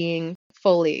human being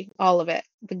fully, all of it,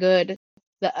 the good,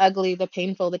 the ugly, the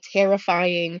painful, the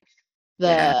terrifying,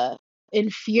 Yeah. the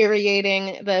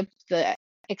infuriating, the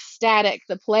ecstatic,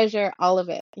 the pleasure, all of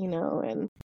it, and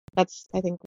that's, I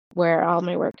think, where all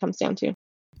my work comes down to.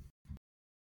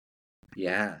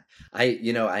 Yeah. I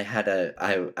had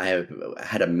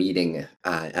a meeting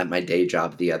at my day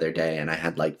job the other day, and I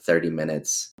had like 30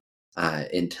 minutes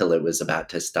until it was about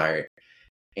to start.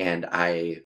 And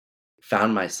I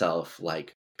found myself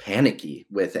like panicky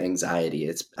with anxiety.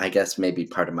 It's, I guess, maybe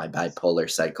part of my bipolar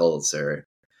cycles, or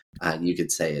you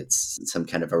could say it's some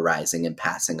kind of a rising and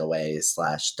passing away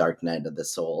 / dark night of the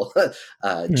soul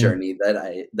journey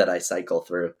that I cycle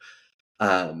through.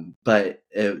 But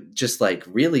it just like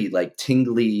really like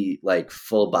tingly, like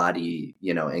full body,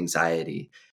 anxiety.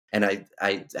 And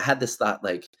I had this thought,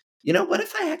 like, what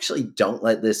if I actually don't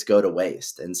let this go to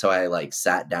waste? And so I like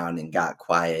sat down and got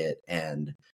quiet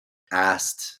and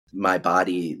asked my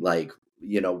body, like,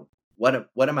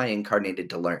 what am I incarnated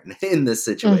to learn in this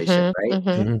situation,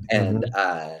 right?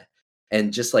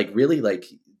 And just like really like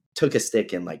took a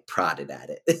stick and like prodded at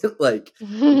it. Like,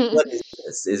 what is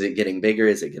this? Is it getting bigger?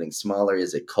 Is it getting smaller?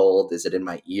 Is it cold? Is it in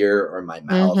my ear or my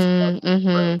mouth?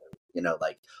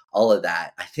 Like all of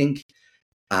that. I think,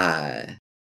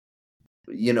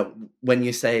 when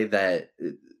you say that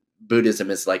Buddhism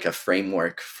is like a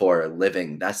framework for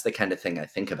living, that's the kind of thing I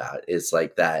think about, is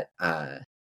like that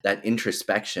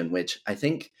introspection, which I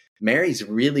think marries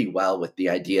really well with the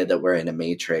idea that we're in a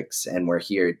matrix and we're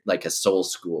here like a soul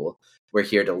school. We're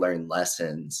here to learn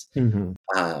lessons.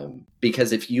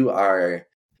 Because if you are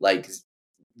like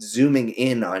zooming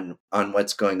in on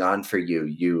what's going on for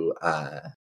you,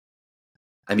 I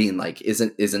mean, like,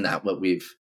 isn't that what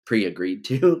we've pre-agreed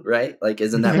to, right? Like,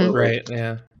 isn't that what right?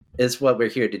 Yeah, is what we're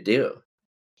here to do?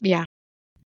 Yeah.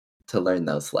 To learn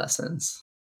those lessons.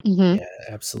 Yeah,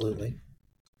 absolutely.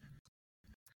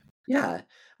 Yeah.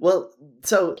 Well,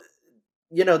 so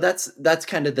that's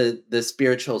kind of the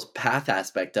spiritual path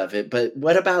aspect of it. But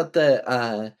what about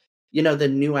the the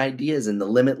new ideas and the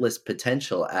limitless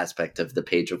potential aspect of the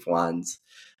Page of Wands?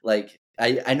 Like,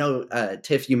 I know,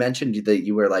 Tiff, you mentioned that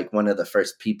you were like one of the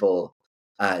first people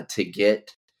to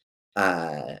get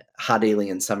Hot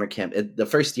Alien Summer Camp. The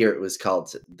first year it was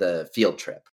called the Field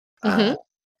Trip. And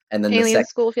then Alien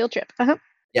School Field Trip.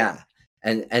 Yeah.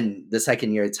 And the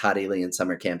second year it's Hot Alien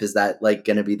Summer Camp. Is that like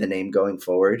going to be the name going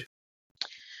forward?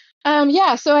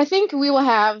 Yeah, so I think we will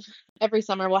have, every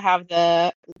summer we'll have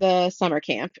the summer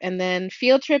camp, and then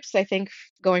field trips, I think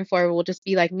going forward will just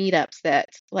be like meetups that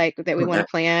we want to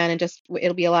plan, and just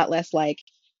it'll be a lot less like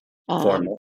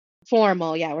formal.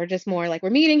 Yeah, we're just more like, we're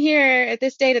meeting here at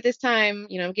this date at this time,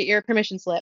 get your permission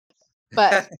slip.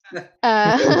 But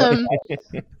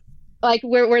like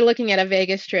we're looking at a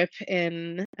Vegas trip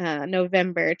in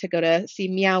November to go to see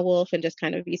Meow Wolf and just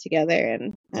kind of be together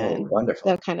and wonderful,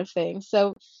 that kind of thing.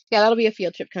 So yeah, that'll be a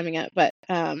field trip coming up. But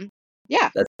yeah,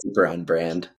 that's super on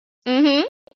brand.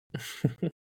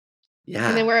 Yeah,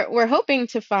 and then we're hoping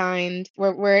to find.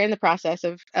 We're in the process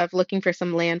of looking for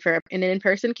some land for an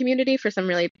in-person community for some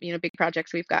really big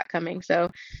projects we've got coming. So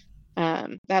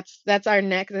that's our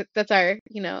next. That's our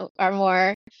our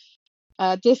more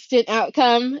distant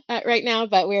outcome right now,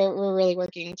 but we're really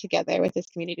working together with this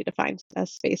community to find a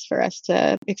space for us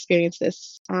to experience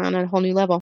this on a whole new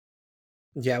level.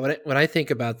 Yeah, when I think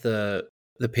about the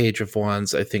Page of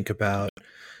Wands, I think about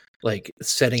like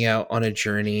setting out on a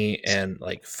journey and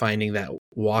like finding that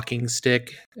walking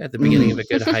stick at the beginning of a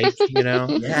good hike,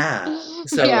 Yeah.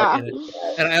 So yeah.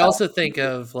 And I also think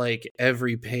of like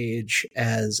every page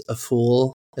as a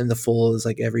fool, and the fool is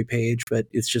like every page, but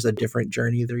it's just a different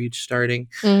journey they're each starting.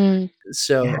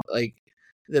 So like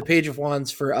the Page of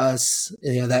Wands for us,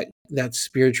 that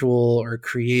spiritual or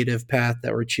creative path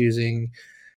that we're choosing,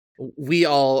 we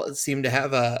all seem to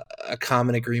have a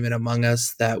common agreement among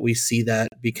us that we see that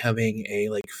becoming a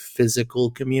like physical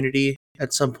community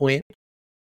at some point.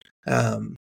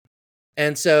 And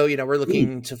so, we're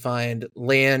looking to find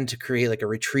land to create like a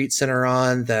retreat center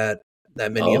on that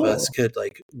many of us could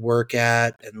like work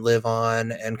at and live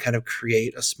on and kind of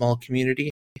create a small community.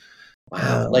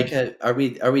 Wow. Like, are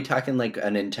we talking like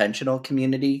an intentional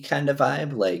community kind of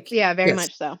vibe? Like, yeah, very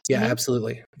much so. Yeah,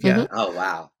 absolutely. Yeah. Oh,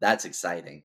 wow. That's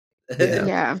exciting.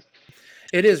 Yeah.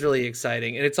 It is really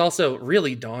exciting. And it's also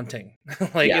really daunting.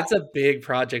 It's a big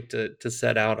project to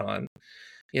set out on.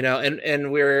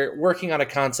 and we're working on a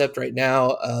concept right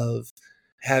now of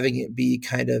having it be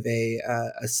kind of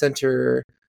a center,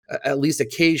 at least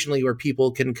occasionally, where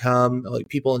people can come, like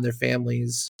people and their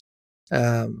families,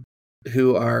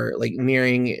 who are like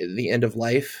nearing the end of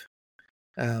life.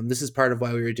 This is part of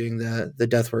why we were doing the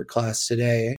deathwork class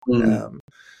today,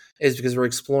 is because we're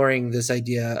exploring this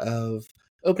idea of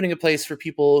opening a place for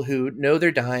people who know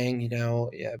they're dying,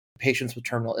 patients with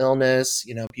terminal illness,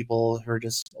 people who are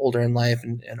just older in life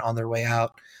and on their way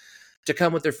out, to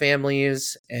come with their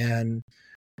families and,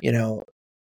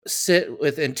 sit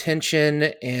with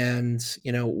intention and,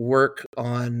 work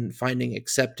on finding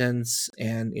acceptance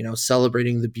and,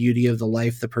 celebrating the beauty of the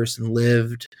life the person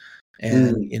lived,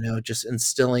 and, just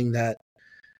instilling that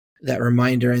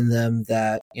reminder in them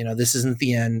that, this isn't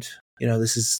the end.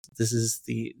 This is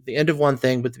the end of one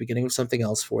thing, but the beginning of something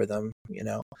else for them,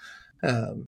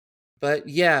 but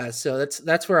yeah, so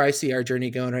that's where I see our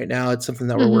journey going right now. It's something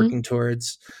that we're working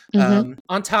towards,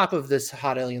 on top of this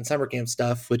Hot Alien Summer Camp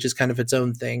stuff, which is kind of its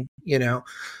own thing, so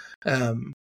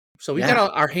we've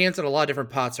got our hands in a lot of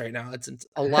different pots right now. It's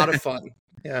a lot of fun.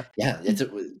 Yeah.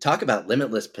 Talk about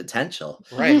limitless potential,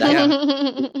 right?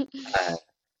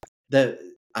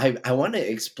 I want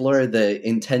to explore the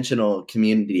intentional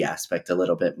community aspect a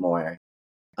little bit more.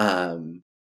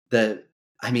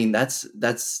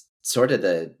 That's sort of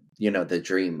the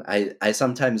dream. I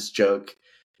sometimes joke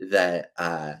that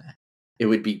it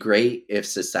would be great if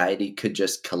society could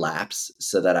just collapse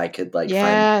so that I could find.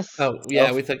 Oh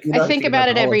yeah, I think about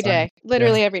it every day,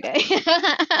 literally every day.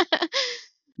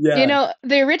 Yeah.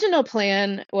 The original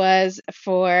plan was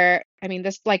for,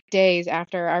 this days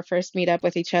after our first meetup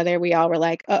with each other, we all were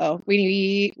like, what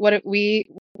do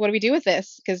we do with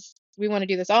this? Because we want to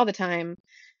do this all the time.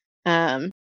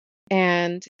 And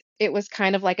it was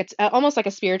kind of like it's almost like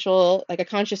a spiritual, like a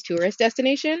conscious tourist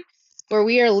destination where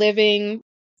we are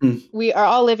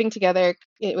all living together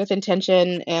with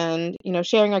intention and,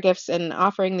 sharing our gifts and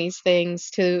offering these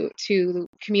things to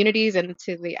communities and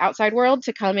to the outside world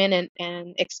to come in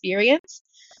and experience.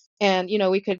 And,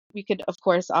 we could, of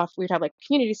course, we'd have like a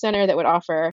community center that would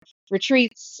offer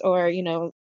retreats or,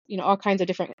 all kinds of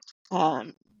different,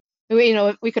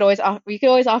 we could always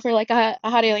offer like a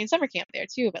Hot Alien Summer Camp there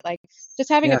too. But like just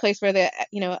having a place where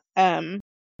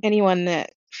anyone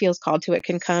that feels called to it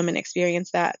can come and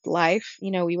experience that life.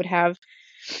 We would have,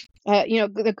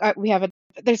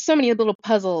 there's so many little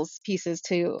puzzles pieces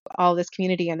to all this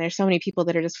community, and there's so many people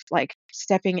that are just like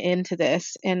stepping into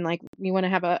this. And like we want to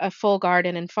have a full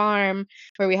garden and farm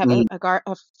where we have a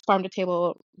farm to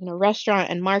table, restaurant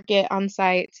and market on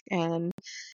site. And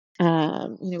we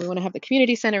want to have the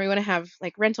community center. We want to have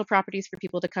like rental properties for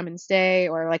people to come and stay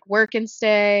or like work and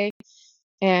stay.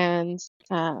 And,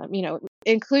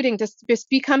 including just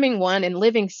becoming one and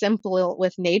living simple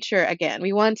with nature again.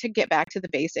 We want to get back to the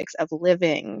basics of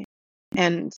living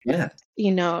and,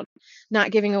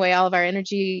 not giving away all of our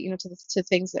energy, to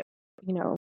things that,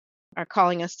 are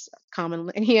calling us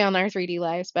commonly on our 3D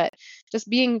lives, but just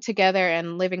being together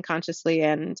and living consciously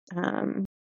and,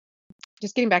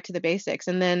 just getting back to the basics.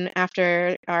 And then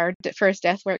after our first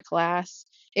deathwork class,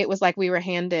 it was like we were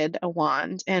handed a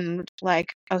wand and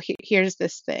like, oh, here's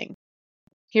this thing.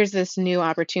 Here's this new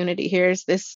opportunity. Here's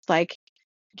this like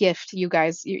gift. You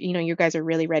guys, you guys are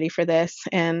really ready for this.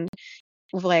 And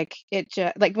like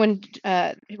like when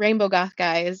Rainbow Goth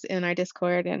guy is in our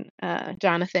Discord, and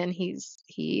Jonathan,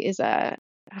 he is a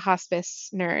hospice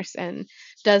nurse and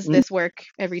does this work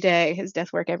every day, his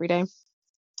death work every day.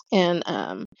 And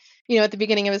at the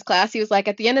beginning of his class, he was like,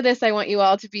 at the end of this, I want you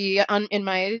all to be in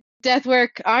my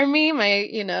deathwork army, my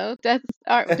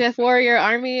death warrior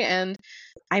army. And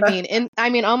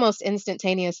almost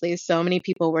instantaneously, so many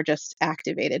people were just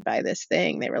activated by this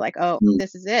thing. They were like, oh,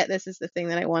 this is it. This is the thing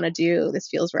that I want to do. This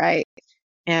feels right.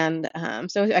 And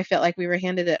so I felt like we were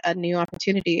handed a new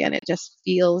opportunity, and it just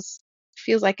feels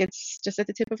like it's just at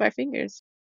the tip of our fingers.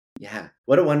 Yeah.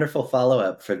 What a wonderful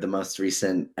follow-up for the most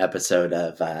recent episode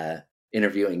of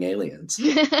Interviewing Aliens.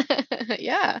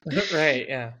 Yeah. Right,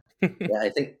 yeah. Yeah, I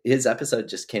think his episode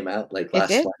just came out like last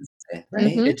Wednesday,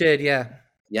 right? It did, yeah.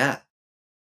 Yeah.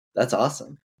 That's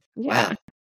awesome. Yeah.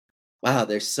 Wow,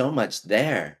 there's so much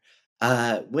there.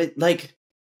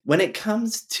 When it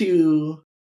comes to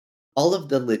all of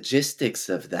the logistics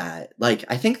of that, like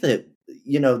I think that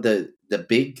the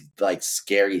big like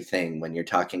scary thing when you're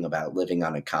talking about living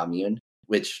on a commune,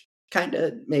 which kind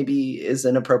of maybe is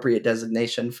an appropriate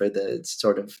designation for the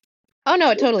sort of. Oh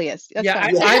no, it totally is. That's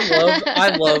fine.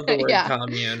 I love the word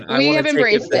commune. We have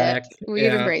embraced it.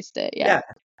 We've embraced it. Yeah.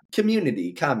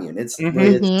 community, commune. It's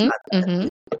Mm-hmm. not Mm-hmm.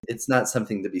 it's not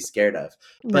something to be scared of.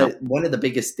 No. But one of the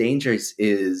biggest dangers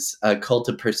is a cult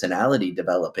of personality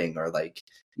developing, or like,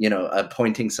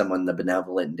 appointing someone the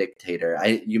benevolent dictator.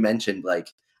 You mentioned, like,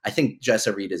 I think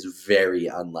Jessa Reed is very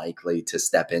unlikely to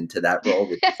step into that role,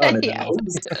 which is one of the Yes.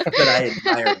 things that I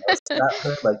admire most about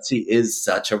her. Like, she is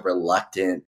such a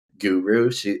reluctant guru.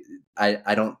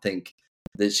 I don't think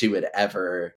that she would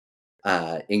ever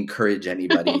encourage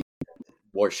anybody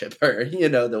worship her,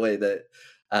 the way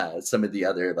that some of the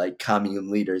other like commune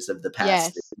leaders of the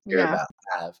past that Yes. we hear Yeah. about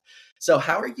have. So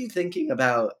how are you thinking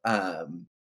about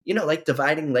like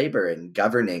dividing labor and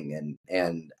governing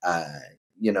and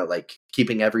like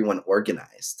keeping everyone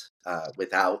organized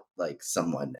without like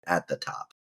someone at the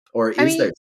top? Or I is there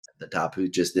mean, at the top who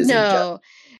just isn't just? no,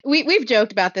 we've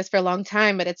joked about this for a long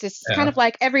time, but it's just kind Yeah. of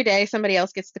like every day somebody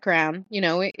else gets the crown.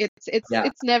 Yeah.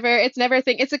 It's never a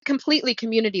thing. It's a completely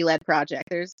community led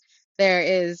project. There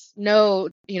is no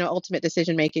ultimate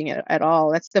decision making at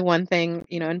all. That's the one thing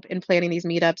in planning these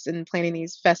meetups and planning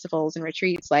these festivals and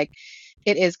retreats. Like,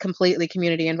 it is completely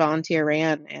community and volunteer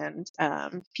ran, and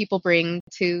people bring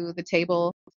to the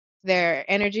table their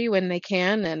energy when they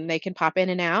can, and they can pop in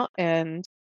and out, and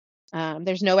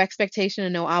there's no expectation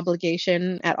and no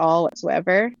obligation at all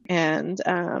whatsoever. And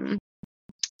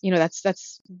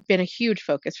that's been a huge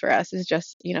focus for us, is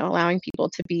just allowing people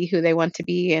to be who they want to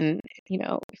be, and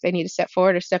if they need to step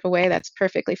forward or step away, that's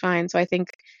perfectly fine. So I think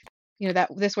that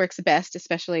this works best,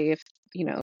 especially if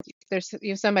there's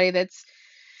somebody that's.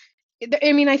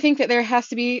 I mean, I think that there has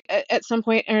to be at some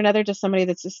point or another just somebody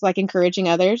that's just like encouraging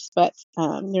others, but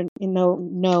they're in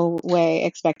no way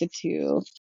expected to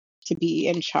be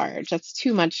in charge. That's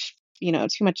too much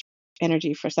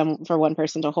energy for one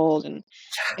person to hold. And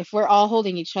if we're all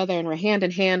holding each other and we're hand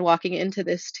in hand walking into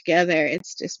this together,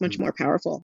 it's just much more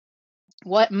powerful.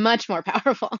 Much more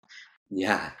powerful.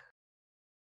 Yeah.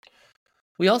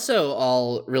 We also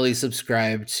all really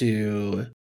subscribe to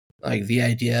like the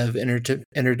idea of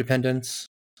interdependence,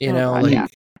 God, like yeah,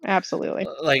 absolutely.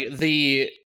 like the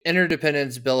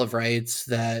Interdependence Bill of Rights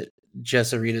that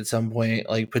Jessa Reed at some point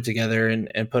like put together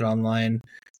and put online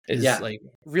is like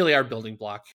really our building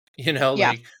block.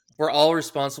 Like, we're all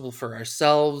responsible for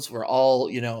ourselves. We're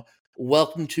all,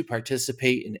 welcome to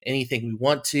participate in anything we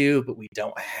want to, but we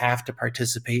don't have to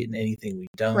participate in anything we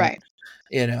don't. Right.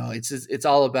 It's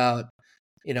all about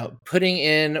putting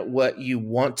in what you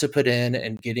want to put in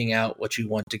and getting out what you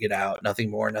want to get out. Nothing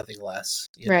more, nothing less.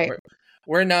 Right.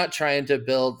 We're not trying to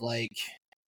build like,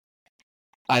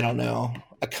 I don't know,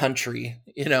 a country.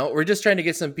 We're just trying to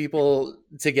get some people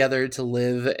together to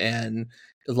live and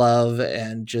love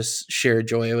and just share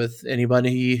joy with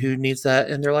anybody who needs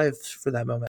that in their life for that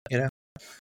moment.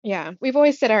 Yeah, we've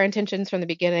always set our intentions from the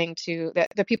beginning to that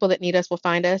the people that need us will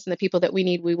find us, and the people that we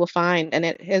need we will find, and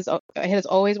it has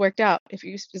always worked out. As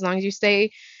long as you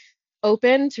stay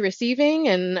open to receiving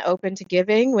and open to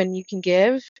giving when you can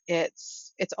give,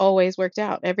 it's always worked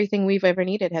out. Everything we've ever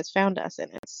needed has found us,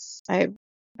 and I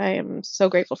am so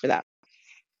grateful for that.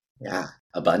 Yeah,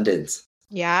 abundance.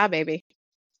 Yeah, baby.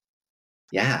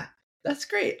 Yeah, that's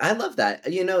great. I love that.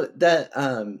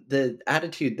 The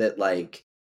attitude that, like,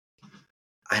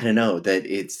 I don't know, that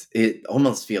it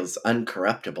almost feels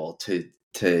uncorruptible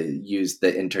to use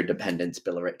the Interdependence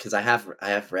Bill of Rights, because I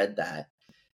have read that.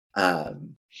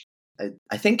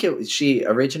 I think she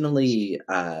originally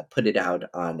put it out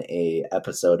on a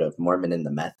episode of Mormon and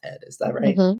the Meth Head. Is that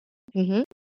right? Mm-hmm. Mm-hmm.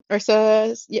 Or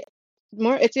so, yeah,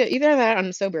 more. It's either that on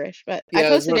Soberish, but I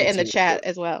posted it in the chat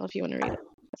as well if you want to read it.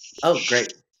 Oh,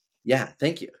 great. Yeah,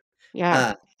 thank you.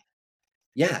 Yeah.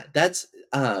 Yeah, that's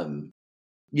the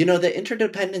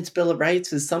Interdependence Bill of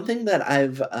Rights is something that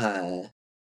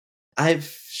I've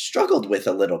struggled with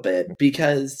a little bit,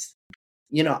 because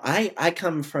I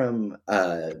come from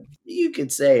you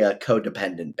could say a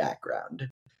codependent background,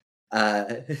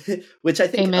 which I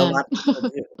think a Amen. lot of people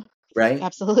do, right?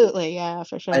 Absolutely. Yeah,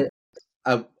 for sure.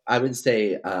 I would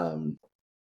say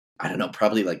I don't know,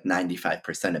 probably like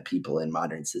 95% of people in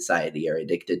modern society are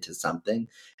addicted to something,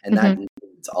 and that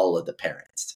includes all of the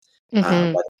parents.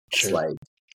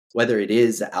 Whether it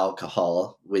is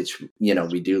alcohol, which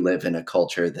we do live in a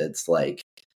culture that's like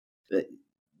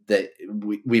that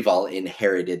we've all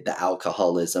inherited the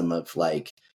alcoholism of like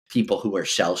people who were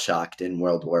shell shocked in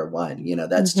World War One.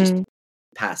 That's just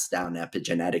passed down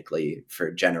epigenetically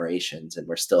for generations, and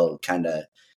we're still kind of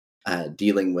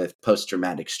dealing with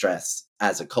post-traumatic stress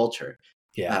as a culture.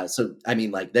 Yeah. So I mean,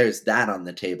 like, there's that on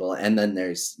the table, and then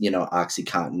there's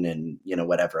OxyContin and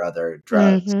whatever other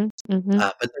drugs.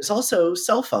 But there's also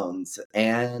cell phones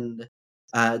and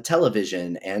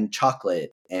television and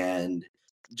chocolate and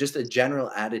just a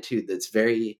general attitude that's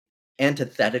very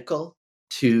antithetical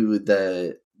to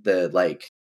the like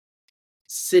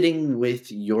sitting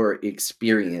with your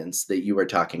experience that you were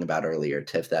talking about earlier,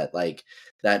 Tiff, that like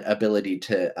that ability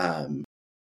to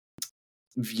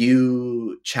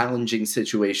view challenging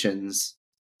situations,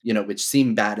 which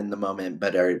seem bad in the moment,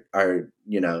 but are,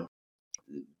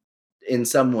 in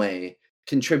some way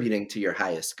contributing to your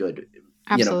highest good,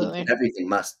 Absolutely. everything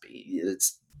must be.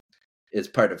 It's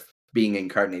part of being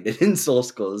incarnated in Soul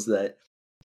School is that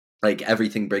like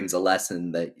everything brings a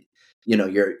lesson that,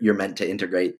 you're meant to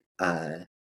integrate,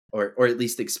 or at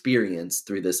least experience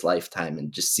through this lifetime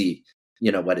and just see,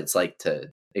 what it's like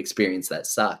to experience that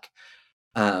suck.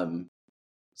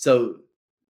 So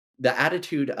the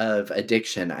attitude of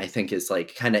addiction, I think, is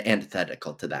like kind of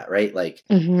antithetical to that, right? Like,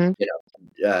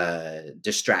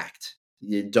 distract.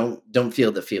 You don't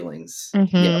feel the feelings,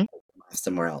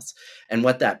 somewhere else. And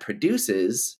what that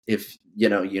produces, if you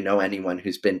know anyone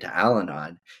who's been to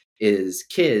Al-Anon, is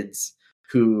kids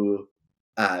who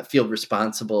feel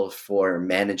responsible for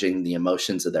managing the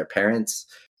emotions of their parents,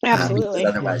 Absolutely. because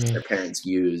otherwise their parents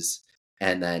use,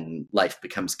 and then life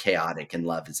becomes chaotic and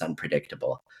love is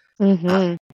unpredictable.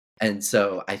 And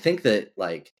so I think that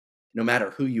like no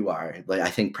matter who you are, like I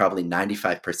think probably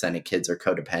 95% of kids are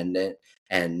codependent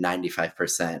and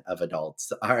 95% of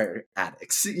adults are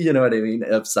addicts. You know what I mean?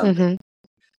 Of something.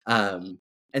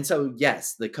 And so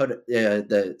yes, the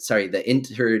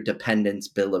interdependence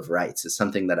bill of rights is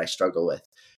something that I struggle with,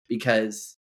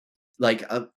 because like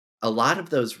a lot of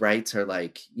those rights are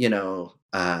like,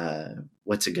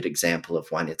 what's a good example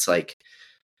of one? It's like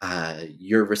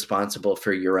you're responsible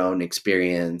for your own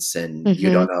experience and you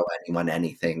don't owe anyone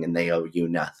anything and they owe you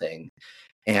nothing.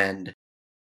 And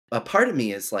a part of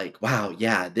me is like, wow,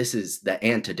 yeah, this is the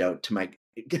antidote to my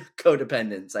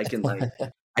codependence.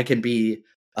 I can be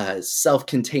a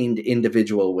self-contained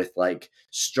individual with like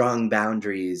strong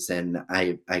boundaries, and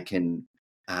I can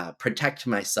protect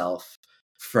myself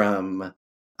from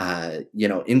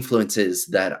influences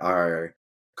that are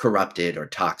corrupted or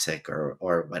toxic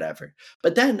or whatever.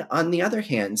 But then on the other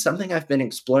hand, something I've been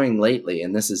exploring lately,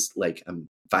 and this is like I'm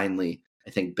finally,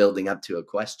 I think, building up to a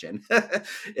question,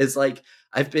 is like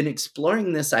I've been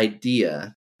exploring this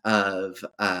idea of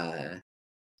the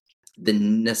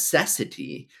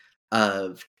necessity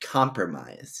of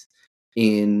compromise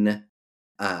in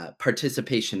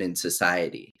participation in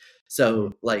society.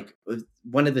 So, like,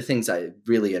 one of the things I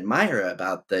really admire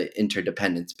about the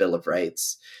Interdependence Bill of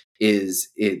Rights is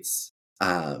its,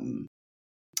 I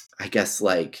guess,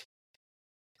 like,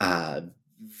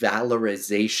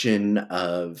 valorization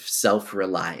of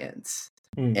self-reliance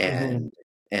and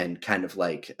kind of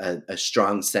like a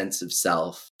strong sense of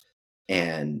self,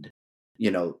 and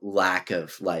lack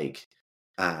of like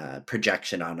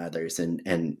projection on others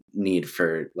and need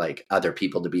for like other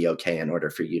people to be okay in order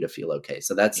for you to feel okay.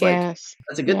 So that's like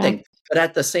that's a good thing. But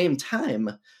at the same time,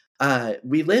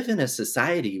 we live in a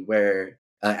society where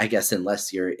I guess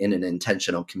unless you're in an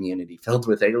intentional community filled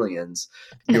with aliens,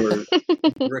 you're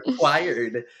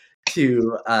required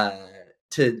to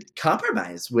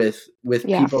compromise with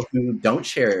people who don't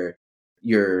share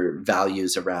your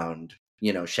values around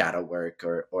shadow work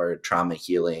or trauma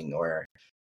healing, or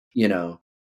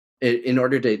in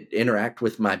order to interact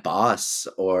with my boss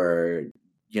or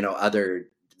other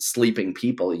sleeping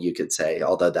people, you could say,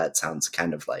 although that sounds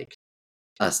kind of like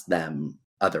us them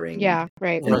othering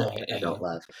Right. in a way I don't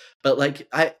love. But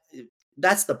like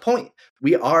that's the point.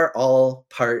 We are all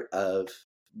part of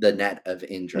the net of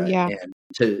Indra, and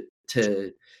to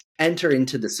enter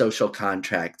into the social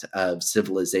contract of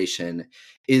civilization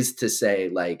is to say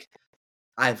like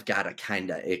I've got to kind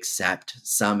of accept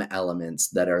some elements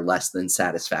that are less than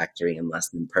satisfactory and less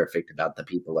than perfect about the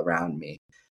people around me.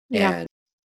 And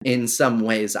in some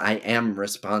ways, I am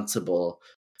responsible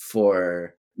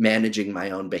for managing my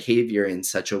own behavior in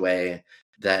such a way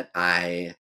that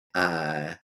I,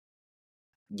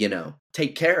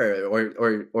 take care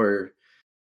or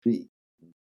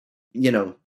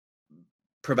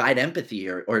provide empathy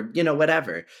or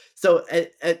whatever. So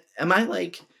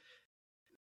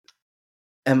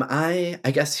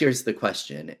I guess here's the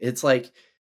question. It's like,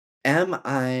 am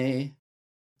I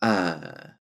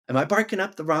barking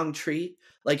up the wrong tree?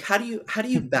 Like, how do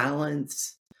you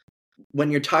balance when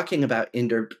you're talking about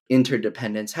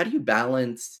interdependence? How do you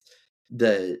balance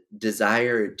the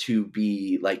desire to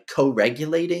be like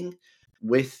co-regulating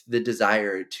with the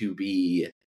desire to be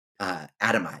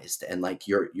atomized and like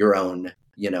your own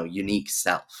unique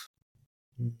self?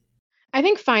 I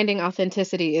think finding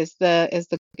authenticity is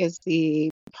the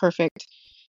perfect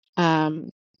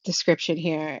description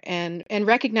here, and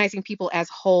recognizing people as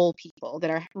whole people that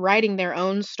are writing their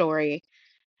own story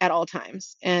at all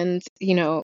times, and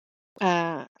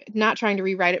not trying to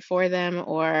rewrite it for them,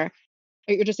 or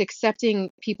you're just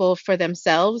accepting people for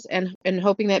themselves, and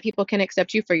hoping that people can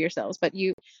accept you for yourselves. But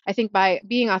I think by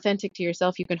being authentic to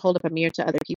yourself, you can hold up a mirror to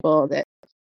other people, that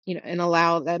and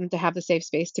allow them to have the safe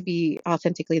space to be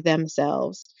authentically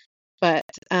themselves. But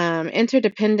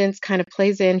interdependence kind of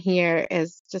plays in here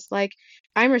as just like,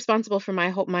 I'm responsible for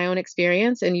my own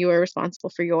experience, and you are responsible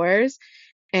for yours.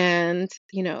 And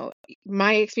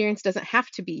my experience doesn't have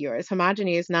to be yours.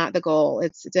 Homogeny is not the goal.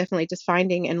 It's definitely just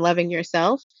finding and loving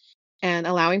yourself, and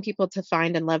allowing people to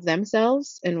find and love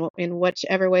themselves in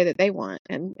whichever way that they want,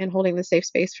 and holding the safe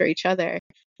space for each other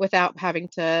without having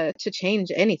to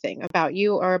change anything about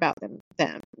you or about them.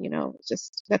 It's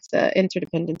just, that's the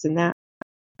interdependence in that.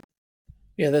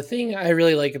 Yeah, the thing I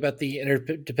really like about the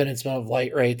interdependence model of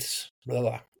light, right,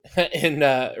 in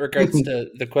regards to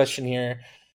the question here,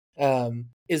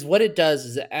 is what it does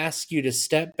is it asks you to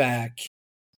step back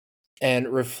and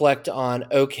reflect on,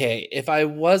 okay, if I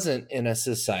wasn't in a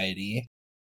society,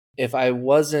 if I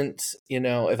wasn't,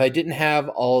 if I didn't have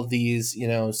all these,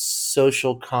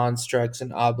 social constructs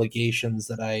and obligations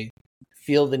that I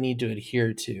feel the need to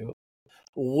adhere to,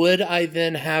 would I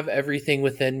then have everything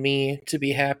within me to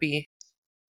be happy?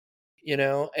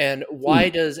 And why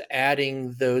does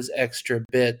adding those extra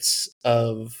bits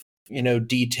of,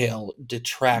 detail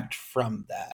detract from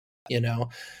that?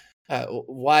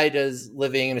 Why does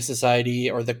living in a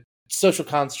society, or the social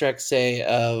construct, say,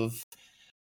 of,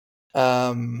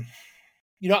 I'll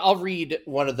read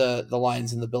one of the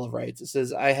lines in the Bill of Rights. It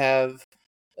says, I have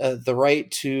the right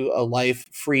to a life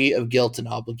free of guilt and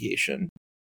obligation.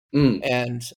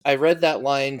 And I read that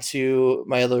line to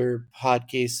my other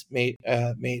podcast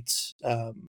mates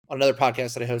on another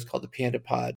podcast that I host called the Panda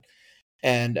Pod.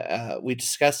 And we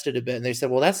discussed it a bit, and they said,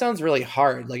 well, that sounds really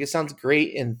hard. Like, it sounds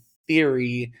great in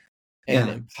theory and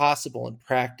impossible in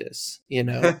practice,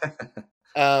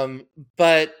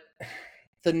 but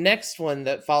the next one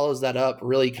that follows that up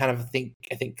really kind of,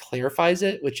 I think clarifies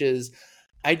it, which is,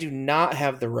 I do not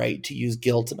have the right to use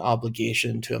guilt and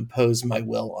obligation to impose my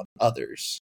will on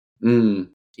others. So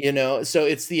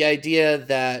it's the idea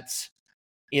that,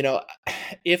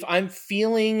 if I'm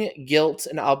feeling guilt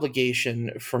and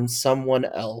obligation from someone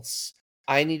else,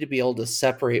 I need to be able to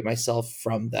separate myself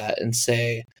from that and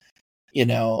say,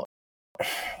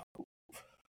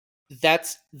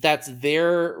 that's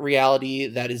their reality,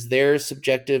 that is their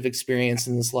subjective experience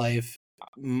in this life.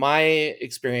 My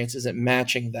experience isn't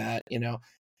matching that.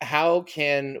 How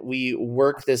can we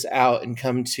work this out and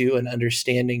come to an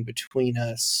understanding between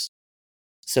us,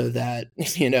 so that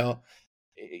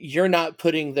you're not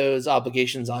putting those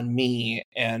obligations on me,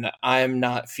 and I'm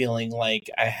not feeling like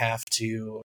I have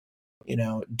to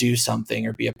do something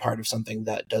or be a part of something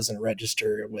that doesn't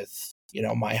register with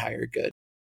my higher good.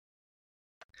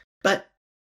 But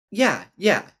yeah,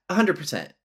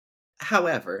 100%.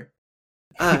 However,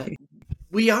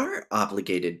 we are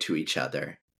obligated to each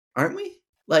other, aren't we?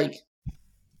 Like,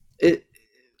 it.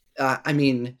 I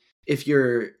mean, if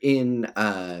you're in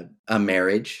a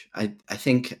marriage, I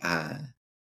think.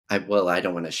 I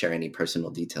don't want to share any personal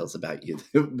details about you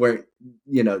that weren't,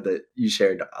 that you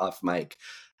shared off mic.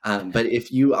 But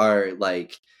if you are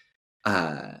like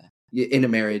in a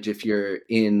marriage, if you're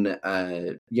in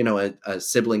a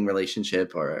sibling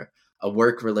relationship or a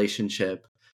work relationship,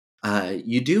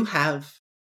 you do have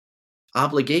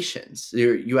obligations.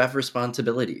 You have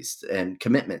responsibilities and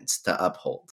commitments to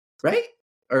uphold, right?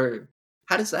 Or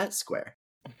how does that square?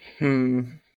 I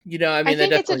mean, I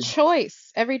think it's a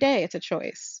choice every day. It's a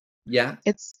choice. Yeah.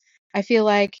 I feel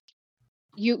like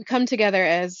you come together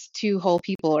as 2 whole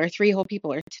people, or 3 whole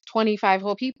people, or 25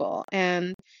 whole people,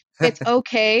 and it's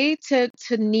okay to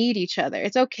need each other.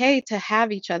 It's okay to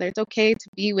have each other. It's okay to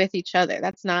be with each other.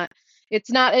 It's not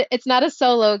a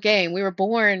solo game. We were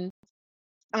born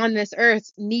on this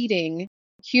earth needing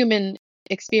human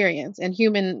experience and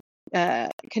human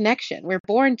connection. We're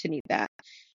born to need that,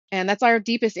 and that's our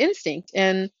deepest instinct.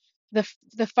 And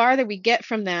the farther we get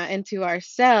from that into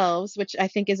ourselves, which I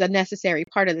think is a necessary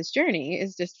part of this journey,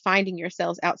 is just finding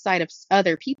yourselves outside of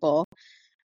other people,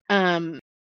 and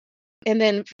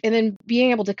then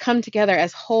being able to come together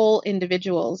as whole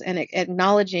individuals, and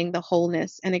acknowledging the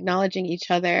wholeness, and acknowledging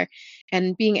each other,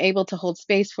 and being able to hold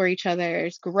space for each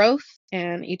other's growth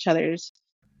and each other's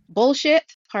bullshit,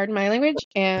 pardon my language,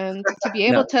 and to be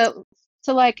able to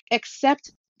like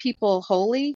accept people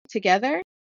wholly together,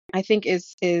 I think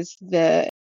is the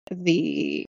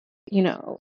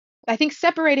I think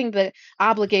separating the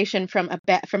obligation from a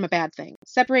bad thing,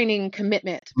 separating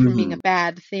commitment from being a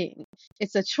bad thing.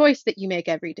 It's a choice that you make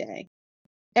every day.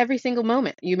 Every single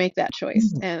moment you make that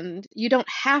choice, and you don't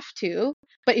have to,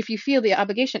 but if you feel the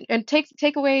obligation, and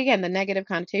take away again the negative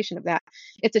connotation of that,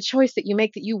 it's a choice that you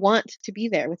make, that you want to be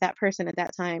there with that person at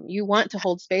that time. You want to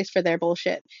hold space for their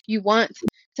bullshit. You want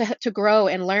to grow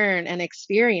and learn and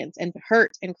experience and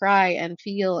hurt and cry and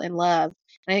feel and love.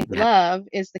 And I think love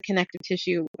is the connective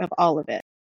tissue of all of it.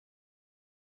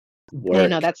 I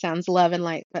know that sounds love and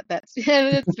light, but that's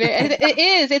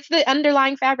it's the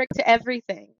underlying fabric to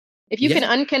everything. If you can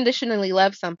unconditionally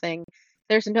love something,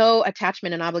 there's no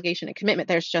attachment and obligation and commitment.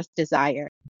 There's just desire.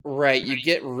 Right. You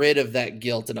get rid of that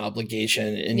guilt and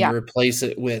obligation, and you replace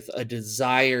it with a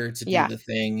desire to do the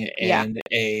thing, and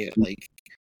a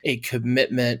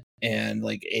commitment and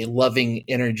like a loving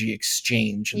energy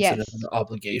exchange instead of an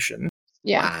obligation.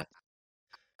 Yeah.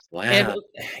 Wow. And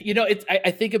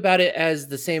I think about it as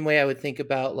the same way I would think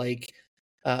about like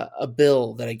a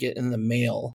bill that I get in the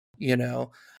mail.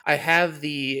 I have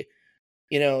the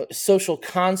social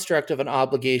construct of an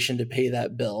obligation to pay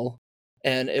that bill,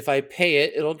 and if I pay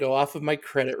it, it'll go off of my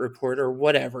credit report or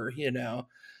whatever.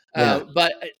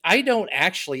 But I don't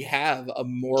actually have a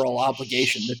moral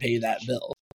obligation to pay that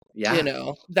bill.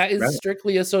 That is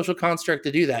strictly a social construct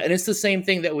to do that. And it's the same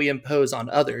thing that we impose on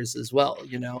others as well.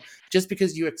 Just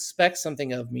because you expect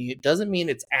something of me, it doesn't mean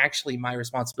it's actually my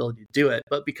responsibility to do it.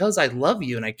 But because I love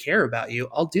you and I care about you,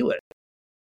 I'll do it.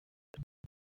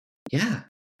 Yeah.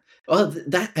 Well,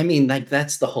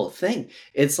 that's the whole thing.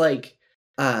 It's like,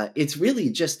 it's really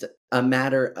just a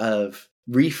matter of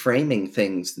reframing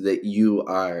things that you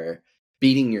are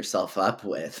beating yourself up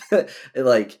with.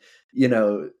 Like, if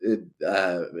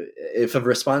a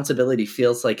responsibility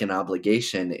feels like an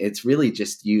obligation, it's really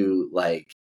just you what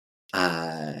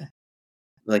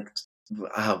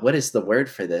is the word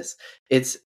for this?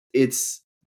 It's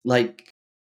like,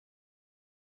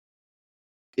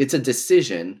 it's a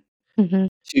decision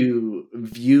to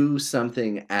view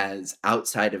something as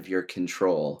outside of your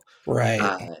control,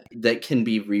 right? That can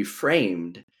be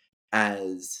reframed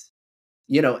as,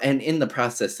 and in the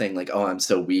process saying like, oh, I'm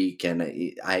so weak, and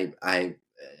I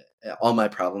all my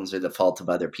problems are the fault of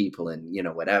other people, and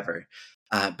whatever.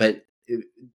 But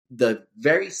the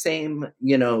very same,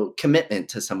 commitment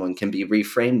to someone can be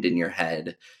reframed in your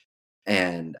head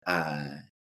and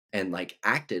like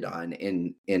acted on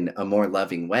in a more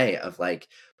loving way of like,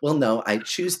 well, no, I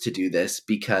choose to do this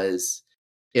because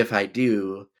if I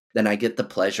do, then I get the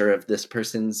pleasure of this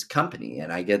person's company,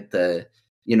 and I get the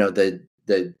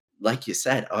like you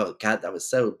said, oh God, that was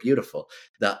so beautiful,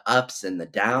 the ups and the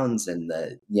downs and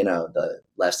the the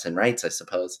lefts and rights, I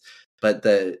suppose, but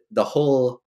the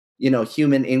whole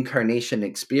human incarnation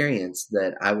experience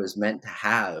that I was meant to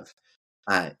have,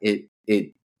 it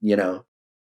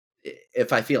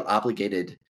if I feel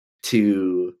obligated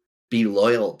to be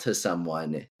loyal to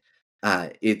someone,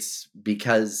 it's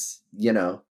because,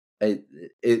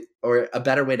 or a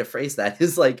better way to phrase that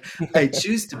is like, I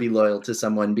choose to be loyal to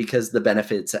someone because the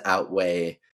benefits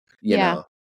outweigh,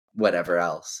 whatever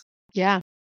else. Yeah.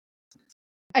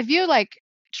 I view like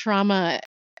trauma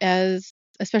as,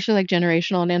 especially like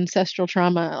generational and ancestral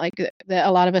trauma, like that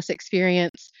a lot of us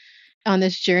experience on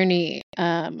this journey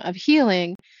of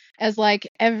healing, as like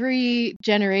every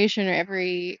generation or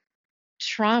every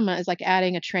trauma is like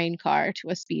adding a train car to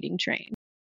a speeding train.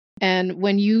 And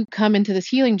when you come into this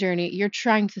healing journey, you're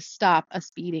trying to stop a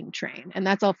speeding train, and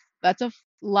that's a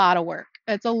lot of work.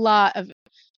 It's a lot of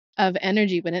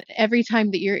energy. But every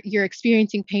time that you're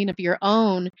experiencing pain of your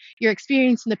own, you're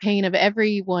experiencing the pain of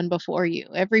everyone before you,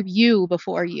 every you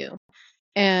before you.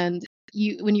 And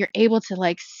when you're able to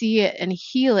like see it and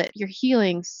heal it, you're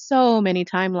healing so many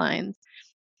timelines.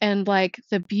 And like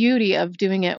the beauty of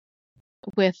doing it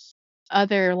with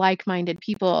other like-minded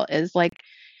people is like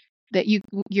that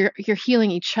you're healing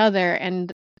each other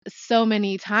and so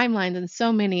many timelines and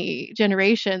so many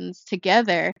generations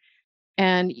together,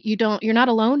 and you're not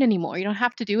alone anymore. You don't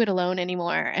have to do it alone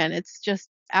anymore, and it's just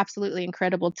absolutely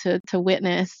incredible to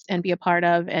witness and be a part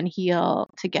of and heal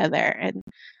together.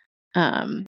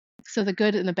 And so the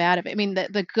good and the bad of it, I mean,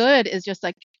 the good is just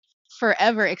like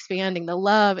forever expanding. The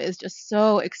love is just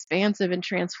so expansive and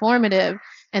transformative,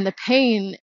 and the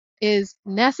pain is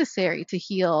necessary to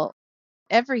heal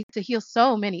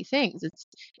so many things.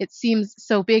 It seems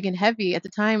so big and heavy at the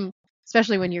time,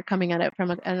 especially when you're coming at it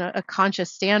from a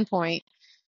conscious standpoint,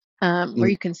 where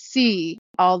you can see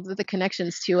all the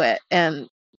connections to it, and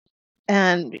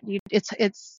and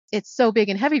it's so big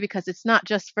and heavy because it's not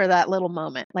just for that little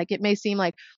moment. Like, it may seem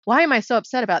like, why am I so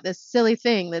upset about this silly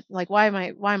thing, that like, why am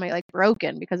I like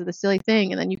broken because of the silly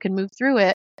thing? And then you can move through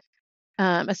it,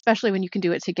 especially when you can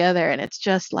do it together. And it's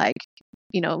just like,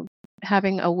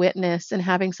 having a witness and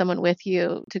having someone with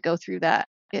you to go through that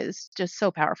is just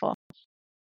so powerful.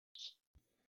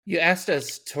 You asked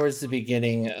us towards the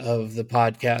beginning of the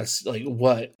podcast, like,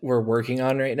 what we're working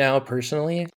on right now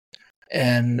personally.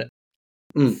 And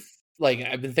like,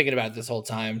 I've been thinking about it this whole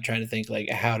time, trying to think like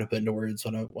how to put into words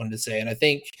what I wanted to say. And I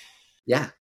think,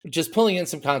 just pulling in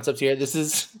some concepts here. This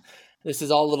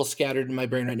is all a little scattered in my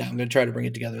brain right now. I'm going to try to bring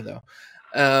it together though.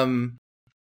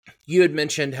 You had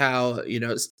mentioned how,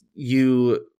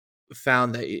 you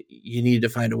found that you needed to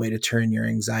find a way to turn your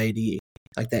anxiety,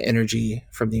 like that energy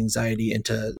from the anxiety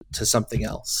into something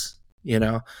else,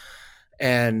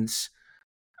 and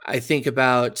I think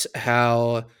about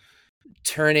how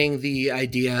turning the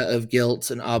idea of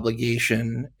guilt and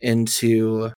obligation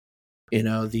into,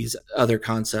 these other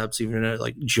concepts, even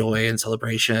like joy and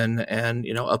celebration and,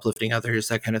 uplifting others,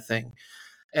 that kind of thing.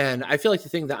 And I feel like the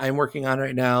thing that I'm working on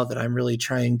right now that I'm really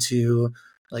trying to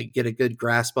like get a good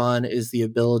grasp on is the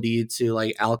ability to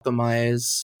like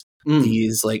alchemize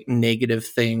these like negative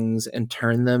things and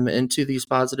turn them into these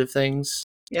positive things.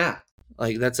 Yeah.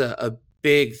 Like, that's a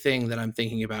big thing that I'm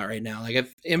thinking about right now. Like,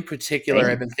 in particular,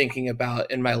 I've been thinking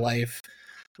about in my life,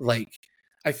 like,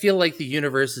 I feel like the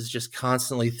universe is just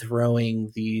constantly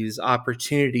throwing these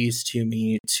opportunities to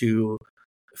me to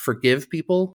forgive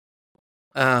people,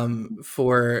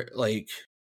 for like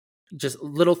just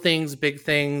little things, big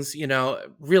things,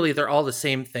 really they're all the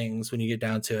same things when you get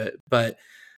down to it. But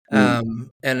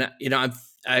and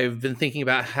I've been thinking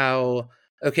about how,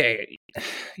 okay,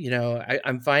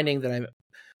 I'm finding that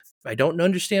I don't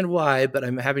understand why, but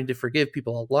I'm having to forgive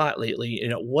people a lot lately.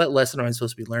 What lesson am I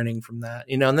supposed to be learning from that?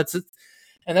 And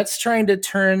that's trying to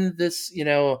turn this,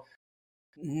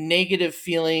 negative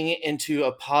feeling into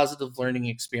a positive learning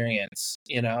experience,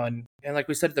 and like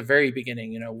we said at the very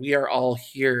beginning, we are all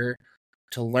here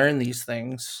to learn these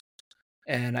things.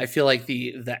 And I feel like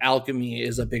the alchemy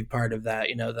is a big part of that,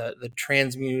 the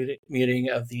transmuting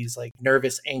of these like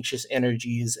nervous, anxious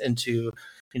energies into,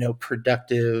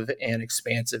 productive and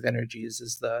expansive energies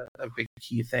is a big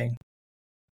key thing.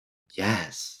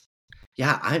 Yes.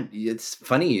 Yeah, it's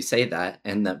funny you say that,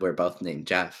 and that we're both named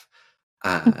Jeff.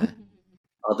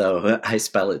 Although I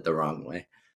spell it the wrong way.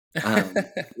 I've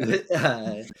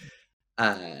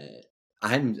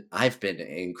been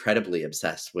incredibly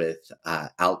obsessed with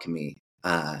alchemy.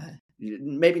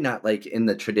 Maybe not like in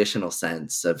the traditional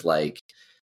sense of like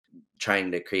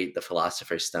trying to create the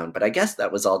philosopher's stone, but I guess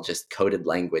that was all just coded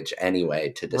language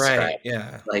anyway to describe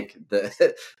like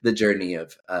the journey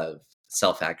of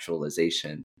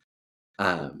self-actualization.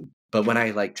 But when I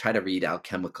like try to read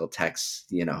alchemical texts,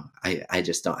 I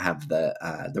just don't have the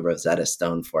Rosetta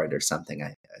Stone for it or something.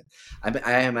 I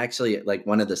am actually like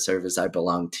one of the servers I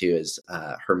belong to is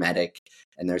Hermetic,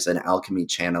 and there's an alchemy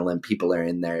channel, and people are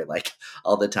in there like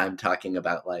all the time talking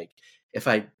about like, if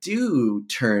I do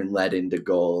turn lead into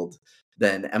gold,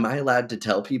 then am I allowed to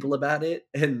tell people about it?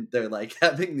 And they're like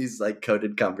having these like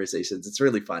coded conversations. It's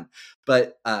really fun.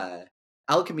 But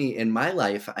alchemy in my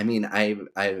life, I mean,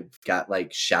 I've got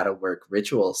like shadow work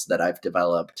rituals that I've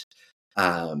developed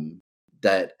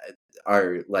that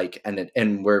are like,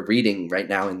 and we're reading right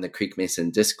now in the Creek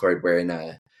Mason Discord. We're in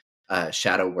a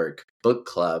shadow work book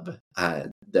club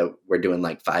that we're doing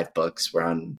like 5 books. We're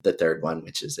on the 3rd one,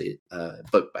 which is a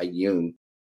book by Jung.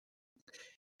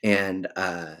 And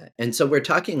so we're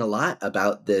talking a lot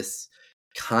about this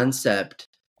concept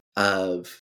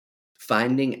of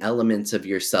finding elements of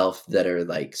yourself that are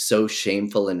like so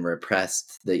shameful and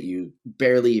repressed that you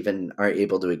barely even are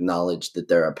able to acknowledge that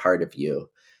they're a part of you.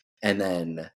 And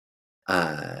then,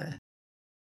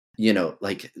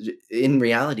 like in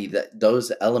reality, that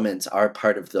those elements are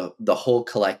part of the whole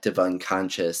collective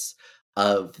unconscious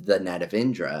of the net of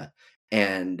Indra.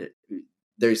 And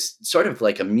there's sort of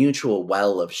like a mutual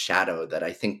well of shadow that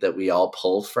I think that we all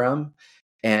pull from.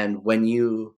 And when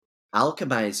you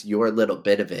alchemize your little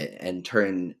bit of it and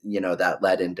turn, that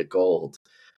lead into gold,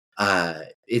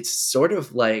 it's sort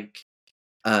of like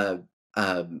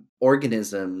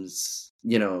organisms,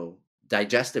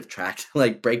 digestive tract,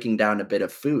 like breaking down a bit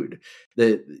of food.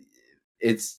 The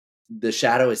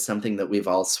shadow is something that we've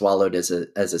all swallowed as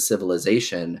a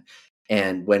civilization.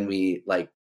 And when we like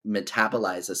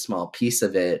metabolize a small piece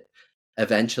of it,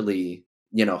 eventually,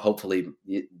 hopefully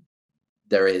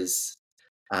there is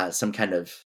some kind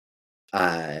of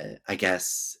I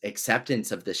guess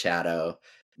acceptance of the shadow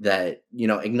that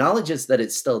acknowledges that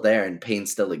it's still there and pain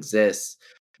still exists,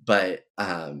 but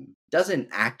doesn't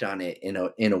act on it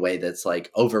in a way that's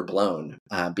like overblown,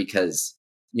 because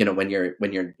when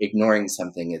you're ignoring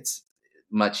something, it's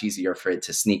much easier for it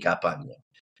to sneak up on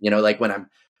you. Like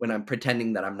when I'm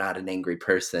pretending that I'm not an angry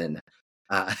person,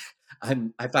 uh,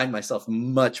 I find myself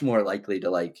much more likely to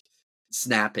like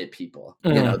snap at people,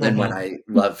 than when I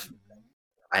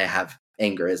have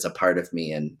anger as a part of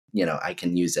me, and I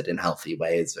can use it in healthy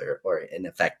ways or in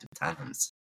effective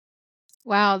times.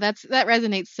 Wow, that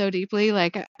resonates so deeply.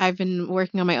 Like I've been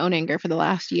working on my own anger for the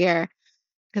last year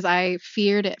because I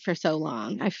feared it for so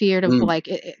long. I feared of like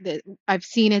I've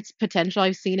seen its potential.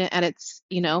 I've seen it at its,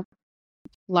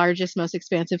 largest, most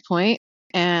expansive point,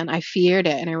 and I feared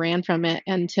it and I ran from it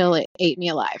until it ate me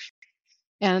alive.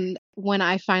 And when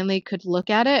I finally could look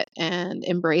at it and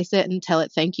embrace it and tell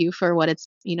it thank you for what it's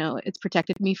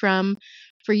protected me from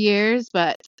for years,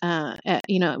 but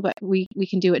but we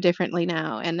can do it differently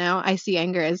now. And now I see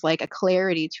anger as like a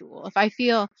clarity tool. If I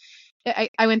feel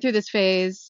I went through this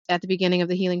phase at the beginning of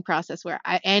the healing process where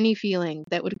any feeling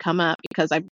that would come up,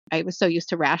 because I was so used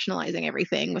to rationalizing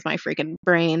everything with my freaking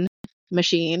brain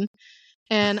machine,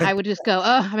 and I would just go,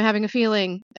 oh, I'm having a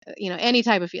feeling, any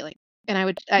type of feeling. And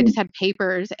I just had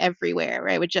papers everywhere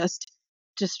where I would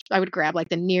I would grab like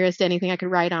the nearest anything I could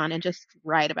write on and just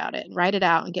write about it and write it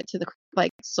out and get to the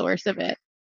like source of it.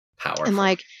 Powerful. And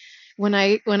like when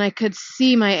I could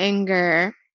see my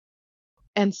anger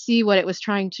and see what it was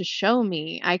trying to show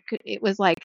me, it was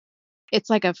like,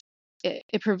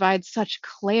 it provides such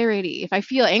clarity. If I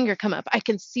feel anger come up, I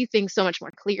can see things so much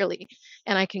more clearly,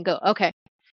 and I can go, okay,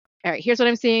 all right, here's what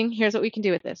I'm seeing. Here's what we can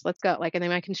do with this. Let's go. Like, and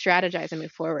then I can strategize and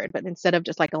move forward. But instead of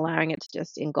just like allowing it to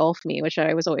just engulf me, which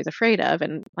I was always afraid of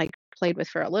and like played with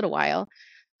for a little while,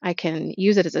 I can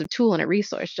use it as a tool and a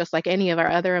resource, just like any of our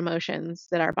other emotions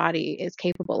that our body is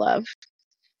capable of.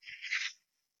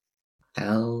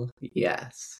 Hell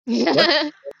yes.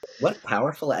 Yeah. What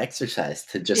powerful exercise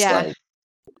to just like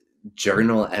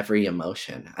journal every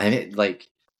emotion. I mean, like,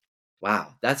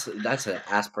 wow, that's an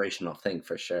aspirational thing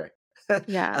for sure.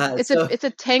 Yeah, it's a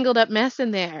tangled up mess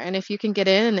in there, and if you can get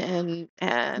in and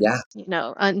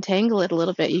untangle it a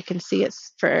little bit, you can see it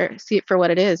for what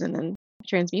it is, and then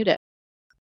transmute it.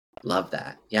 Love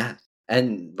that. Yeah,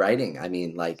 and writing. I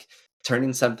mean, like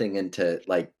turning something into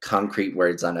like concrete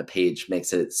words on a page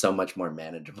makes it so much more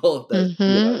manageable.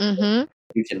 That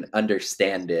you can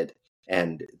understand it,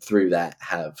 and through that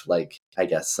have like, I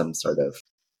guess, some sort of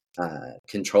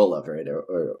control over it,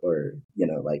 or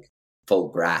like full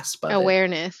grasp of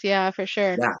awareness. Yeah, for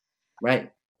sure. Yeah,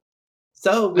 right.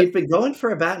 So we've been going for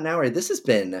about an hour. This has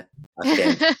been a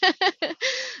fantastic.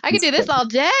 I could do this all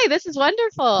day. This is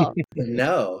wonderful.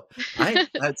 No, at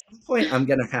some point I'm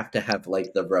gonna have to have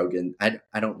like the Rogan. I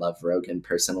don't love Rogan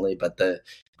personally, but the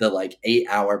like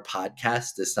 8-hour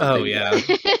podcast is something. Oh yeah.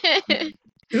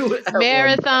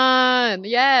 Marathon.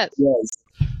 Yes.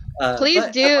 Please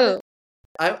do.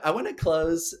 I want to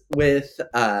close with,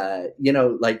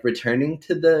 like returning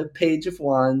to the Page of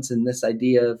Wands and this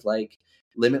idea of like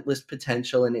limitless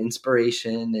potential and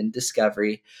inspiration and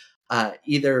discovery.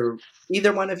 Either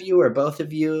one of you or both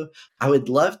of you, I would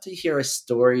love to hear a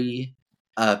story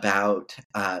about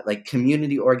like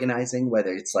community organizing,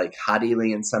 whether it's like Hot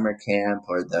Alien Summer Camp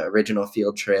or the original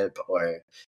field trip or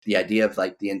the idea of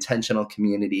like the intentional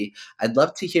community. I'd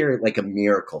love to hear like a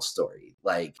miracle story.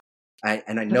 Like, I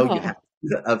know you have,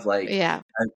 of like a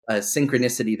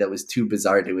synchronicity that was too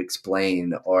bizarre to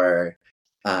explain, or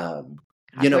where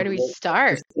do we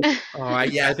start?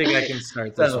 I think I can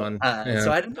start this one.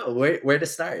 So I don't know where to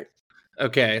start.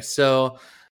 Okay, so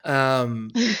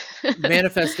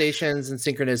manifestations and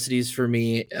synchronicities for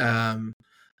me,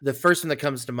 the first one that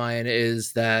comes to mind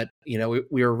is that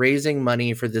we were raising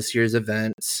money for this year's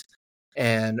event,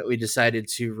 and we decided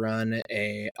to run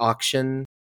a auction.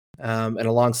 And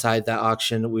alongside that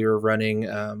auction, we were running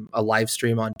a live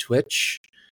stream on Twitch,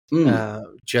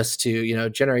 just to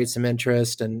generate some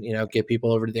interest and get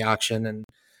people over to the auction,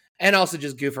 and also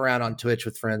just goof around on Twitch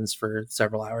with friends for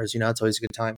several hours. It's always a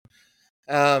good time.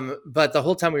 But the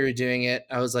whole time we were doing it,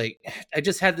 I was like, I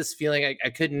just had this feeling I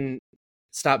couldn't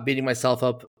stop beating myself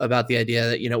up about the idea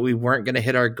that we weren't going to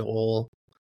hit our goal,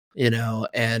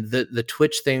 and the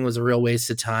Twitch thing was a real waste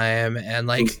of time, and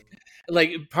like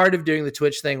part of doing the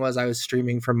Twitch thing was I was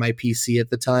streaming from my PC at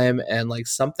the time, and like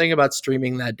something about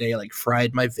streaming that day like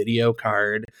fried my video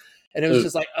card, and it was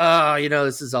just like,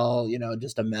 this is all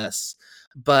just a mess.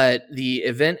 But the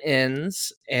event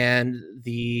ends and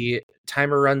the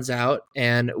timer runs out,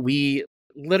 and we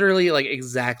literally like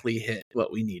exactly hit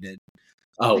what we needed.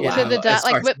 Oh, you wow. To the know, as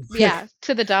far as-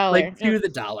 to the dollar. like to the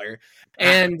dollar.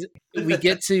 And we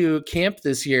get to camp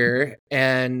this year,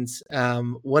 and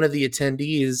one of the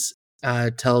attendees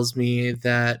tells me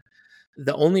that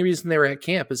the only reason they were at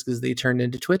camp is because they turned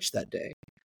into Twitch that day.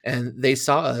 And they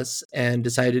saw us and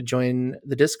decided to join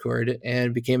the Discord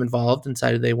and became involved and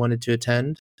decided they wanted to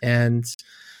attend. And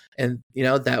you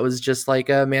know, that was just like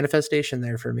a manifestation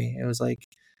there for me. It was like,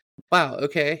 wow,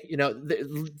 okay, you know,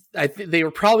 they were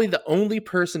probably the only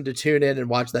person to tune in and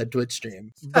watch that Twitch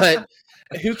stream, but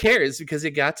who cares, because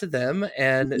it got to them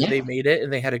and they made it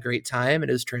and they had a great time and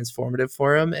it was transformative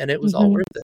for them and it was all worth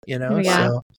it, you know. Yeah.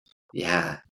 So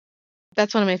Yeah.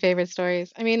 That's one of my favorite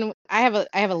stories. I mean, I have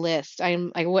a list.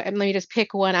 I'm like, let me just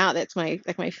pick one out that's my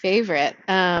favorite.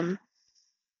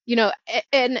 You know,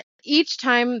 and each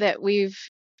time that we've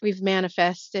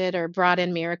manifested or brought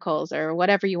in miracles or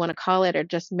whatever you want to call it, or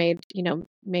just made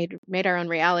our own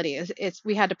reality, it's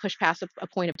we had to push past a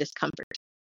point of discomfort.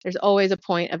 There's always a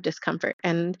point of discomfort,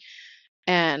 and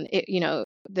it, you know,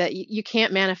 that you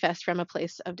can't manifest from a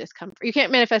place of discomfort. You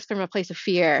can't manifest from a place of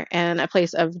fear and a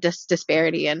place of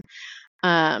disparity. And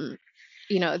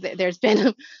you know, there's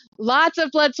been lots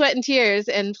of blood, sweat, and tears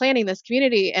in planning this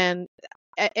community, and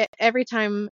every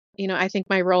time, you know, I think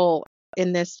my role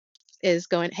in this is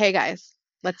going, hey guys,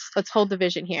 let's hold the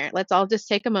vision here. Let's all just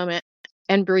take a moment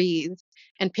and breathe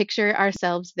and picture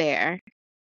ourselves there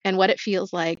and what it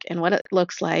feels like and what it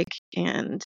looks like,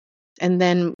 and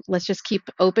then let's just keep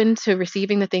open to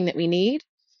receiving the thing that we need.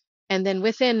 And then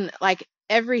within, like,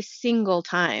 every single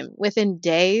time, within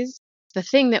days, the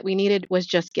thing that we needed was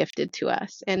just gifted to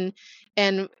us. And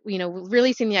you know,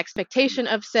 releasing the expectation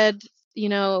of said, you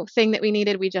know, thing that we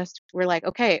needed, we're like,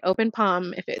 okay, open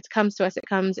palm. If it comes to us, it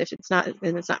comes. If it's not,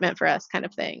 then it's not meant for us, kind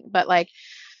of thing. But like,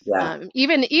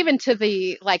 even to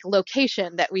the like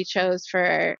location that we chose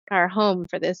for our home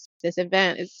for this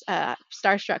event is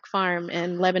Starstruck Farm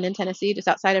in Lebanon, Tennessee, just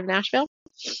outside of Nashville.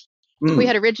 We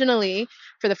had originally,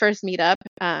 for the first meetup,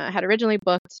 had originally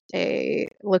booked a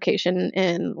location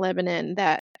in Lebanon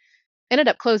that ended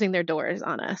up closing their doors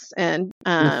on us, and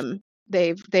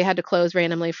they had to close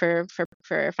randomly for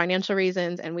financial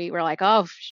reasons. And we were like, oh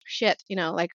shit, you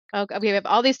know, like, oh, we have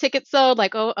all these tickets sold,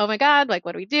 like, oh my god, like,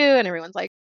 what do we do? And everyone's like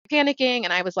panicking,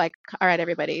 and I was like, all right,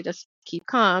 everybody, just keep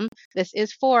calm. This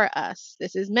is for us.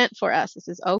 This is meant for us. This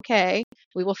is okay.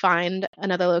 We will find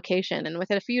another location. And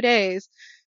within a few days,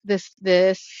 this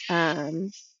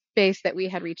space that we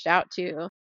had reached out to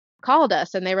called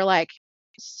us, and they were like,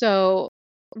 so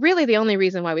really the only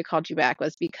reason why we called you back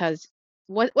was because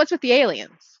what's with the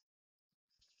aliens?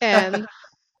 And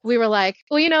we were like,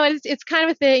 well, you know, it's kind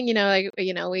of a thing, you know, like,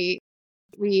 you know, we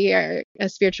are a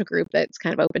spiritual group that's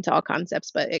kind of open to all concepts,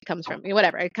 but it comes from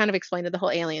whatever. I kind of explained the whole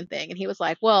alien thing, and he was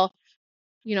like, well,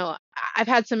 you know, I've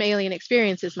had some alien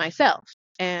experiences myself,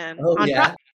 and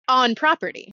on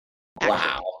property, actually.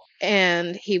 Wow.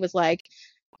 And he was like,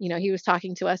 you know, he was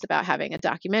talking to us about having a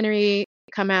documentary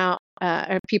come out,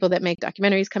 or people that make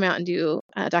documentaries come out and do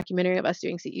a documentary of us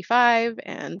doing CE5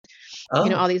 and, you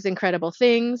know, all these incredible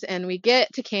things. And we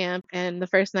get to camp, and the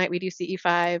first night we do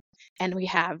CE5, and we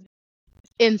have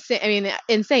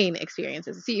insane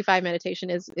experiences. CE5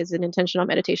 meditation is an intentional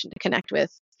meditation to connect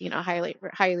with, you know,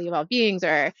 highly evolved beings,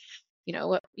 or, you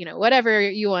know, whatever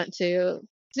you want to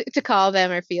call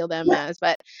them or feel them as.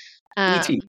 But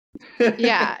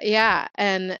yeah.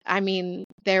 And I mean,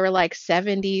 there were like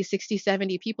 70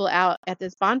 people out at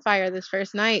this bonfire this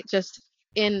first night, just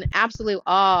in absolute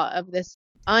awe of this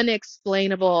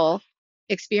unexplainable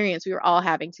experience we were all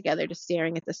having together, just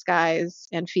staring at the skies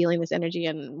and feeling this energy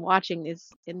and watching this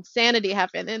insanity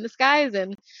happen in the skies.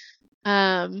 And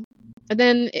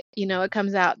then you know, it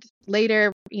comes out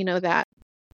later, you know, that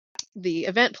the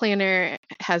event planner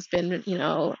has been,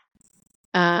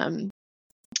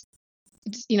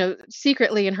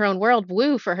 secretly in her own world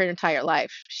woo for her entire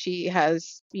life. She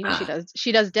has, you know,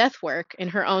 she does death work in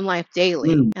her own life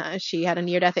daily. She had a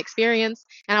near-death experience,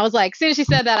 and I was like, as soon as she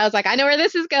said that, I was like, I know where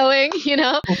this is going, you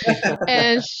know.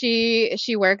 And she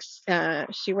works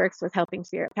with helping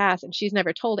spirit pass, and she's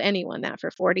never told anyone that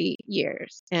for 40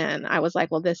 years. And I was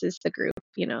like, well, this is the group,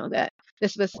 you know, that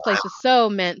this place was so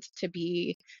meant to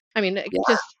be. I mean,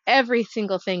 just every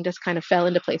single thing just kind of fell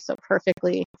into place so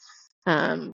perfectly.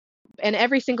 And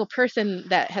every single person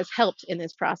that has helped in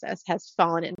this process has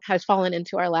fallen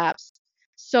into our laps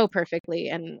so perfectly.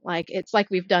 And like, it's like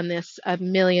we've done this a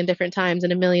million different times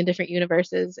in a million different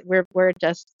universes.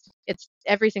 It's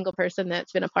every single person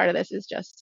that's been a part of this is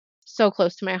just so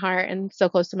close to my heart and so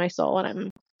close to my soul. And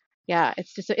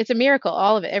it's a miracle,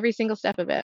 all of it, every single step of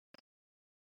it.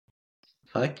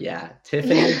 Fuck yeah.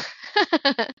 Tiffany,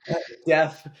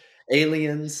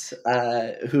 aliens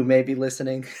who may be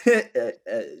listening,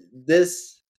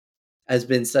 this has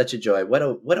been such a joy. What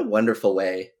a wonderful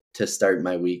way to start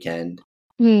my weekend.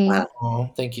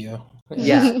 Oh, thank you.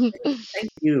 Yeah, thank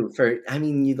you for. I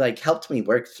mean, you like helped me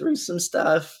work through some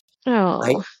stuff. I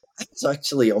was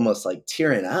actually almost like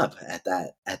tearing up at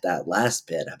that last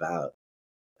bit about.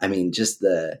 I mean, just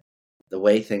the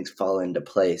way things fall into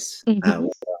place when we're on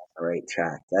the right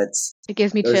track. It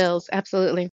gives me chills.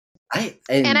 Absolutely.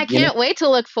 And I can't wait to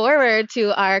look forward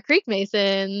to our Creek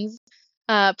Masons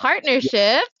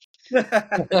partnership.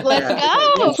 Let's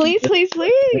go. Please, please,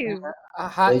 please.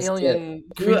 Hot Alien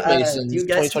Creek Masons do you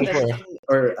guys have 2024. anything,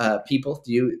 or people,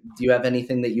 do you have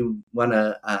anything that you want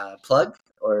to plug,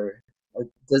 or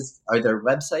are there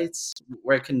websites?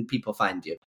 Where can people find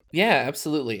you? Yeah,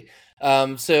 absolutely.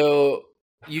 So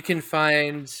you can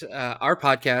find our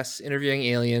podcast, Interviewing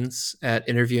Aliens, at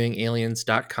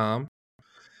interviewingaliens.com.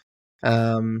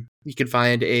 You can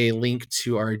find a link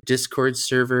to our Discord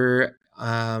server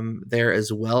there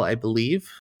as well, I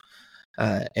believe.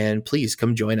 And please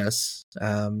come join us.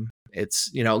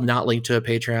 It's not linked to a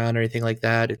Patreon or anything like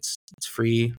that. It's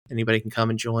free. Anybody can come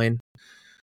and join.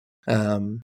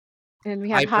 And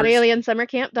we have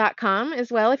hotaliensummercamp.com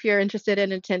as well if you're interested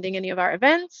in attending any of our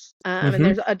events. And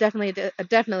there's definitely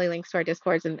links to our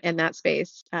Discords in that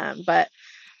space. But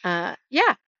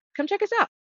yeah, come check us out.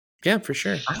 Yeah, for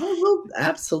sure. I will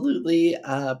absolutely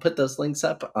put those links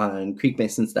up on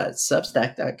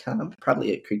creekmasons.substack.com,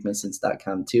 probably at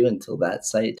creekmasons.com too, until that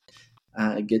site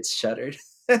gets shuttered.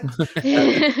 I'm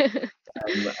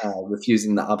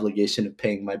refusing the obligation of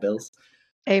paying my bills.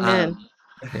 Amen.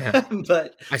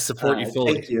 But I support you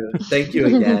fully. Thank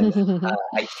you again.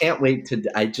 I can't wait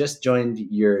I just joined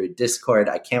your Discord.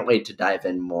 I can't wait to dive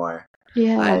in more.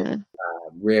 Yeah. I've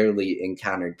rarely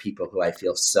encountered people who I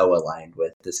feel so aligned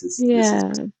with. This is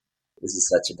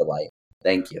such a delight.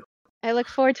 Thank you. I look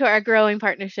forward to our growing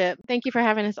partnership. Thank you for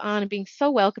having us on and being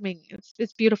so welcoming.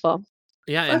 It's beautiful.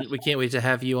 Yeah, and we can't wait to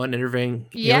have you on Interviewing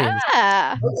Aliens.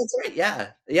 Oh, that's right.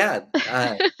 Yeah.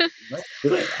 Let's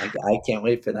do it. I can't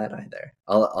wait for that either.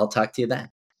 I'll talk to you then.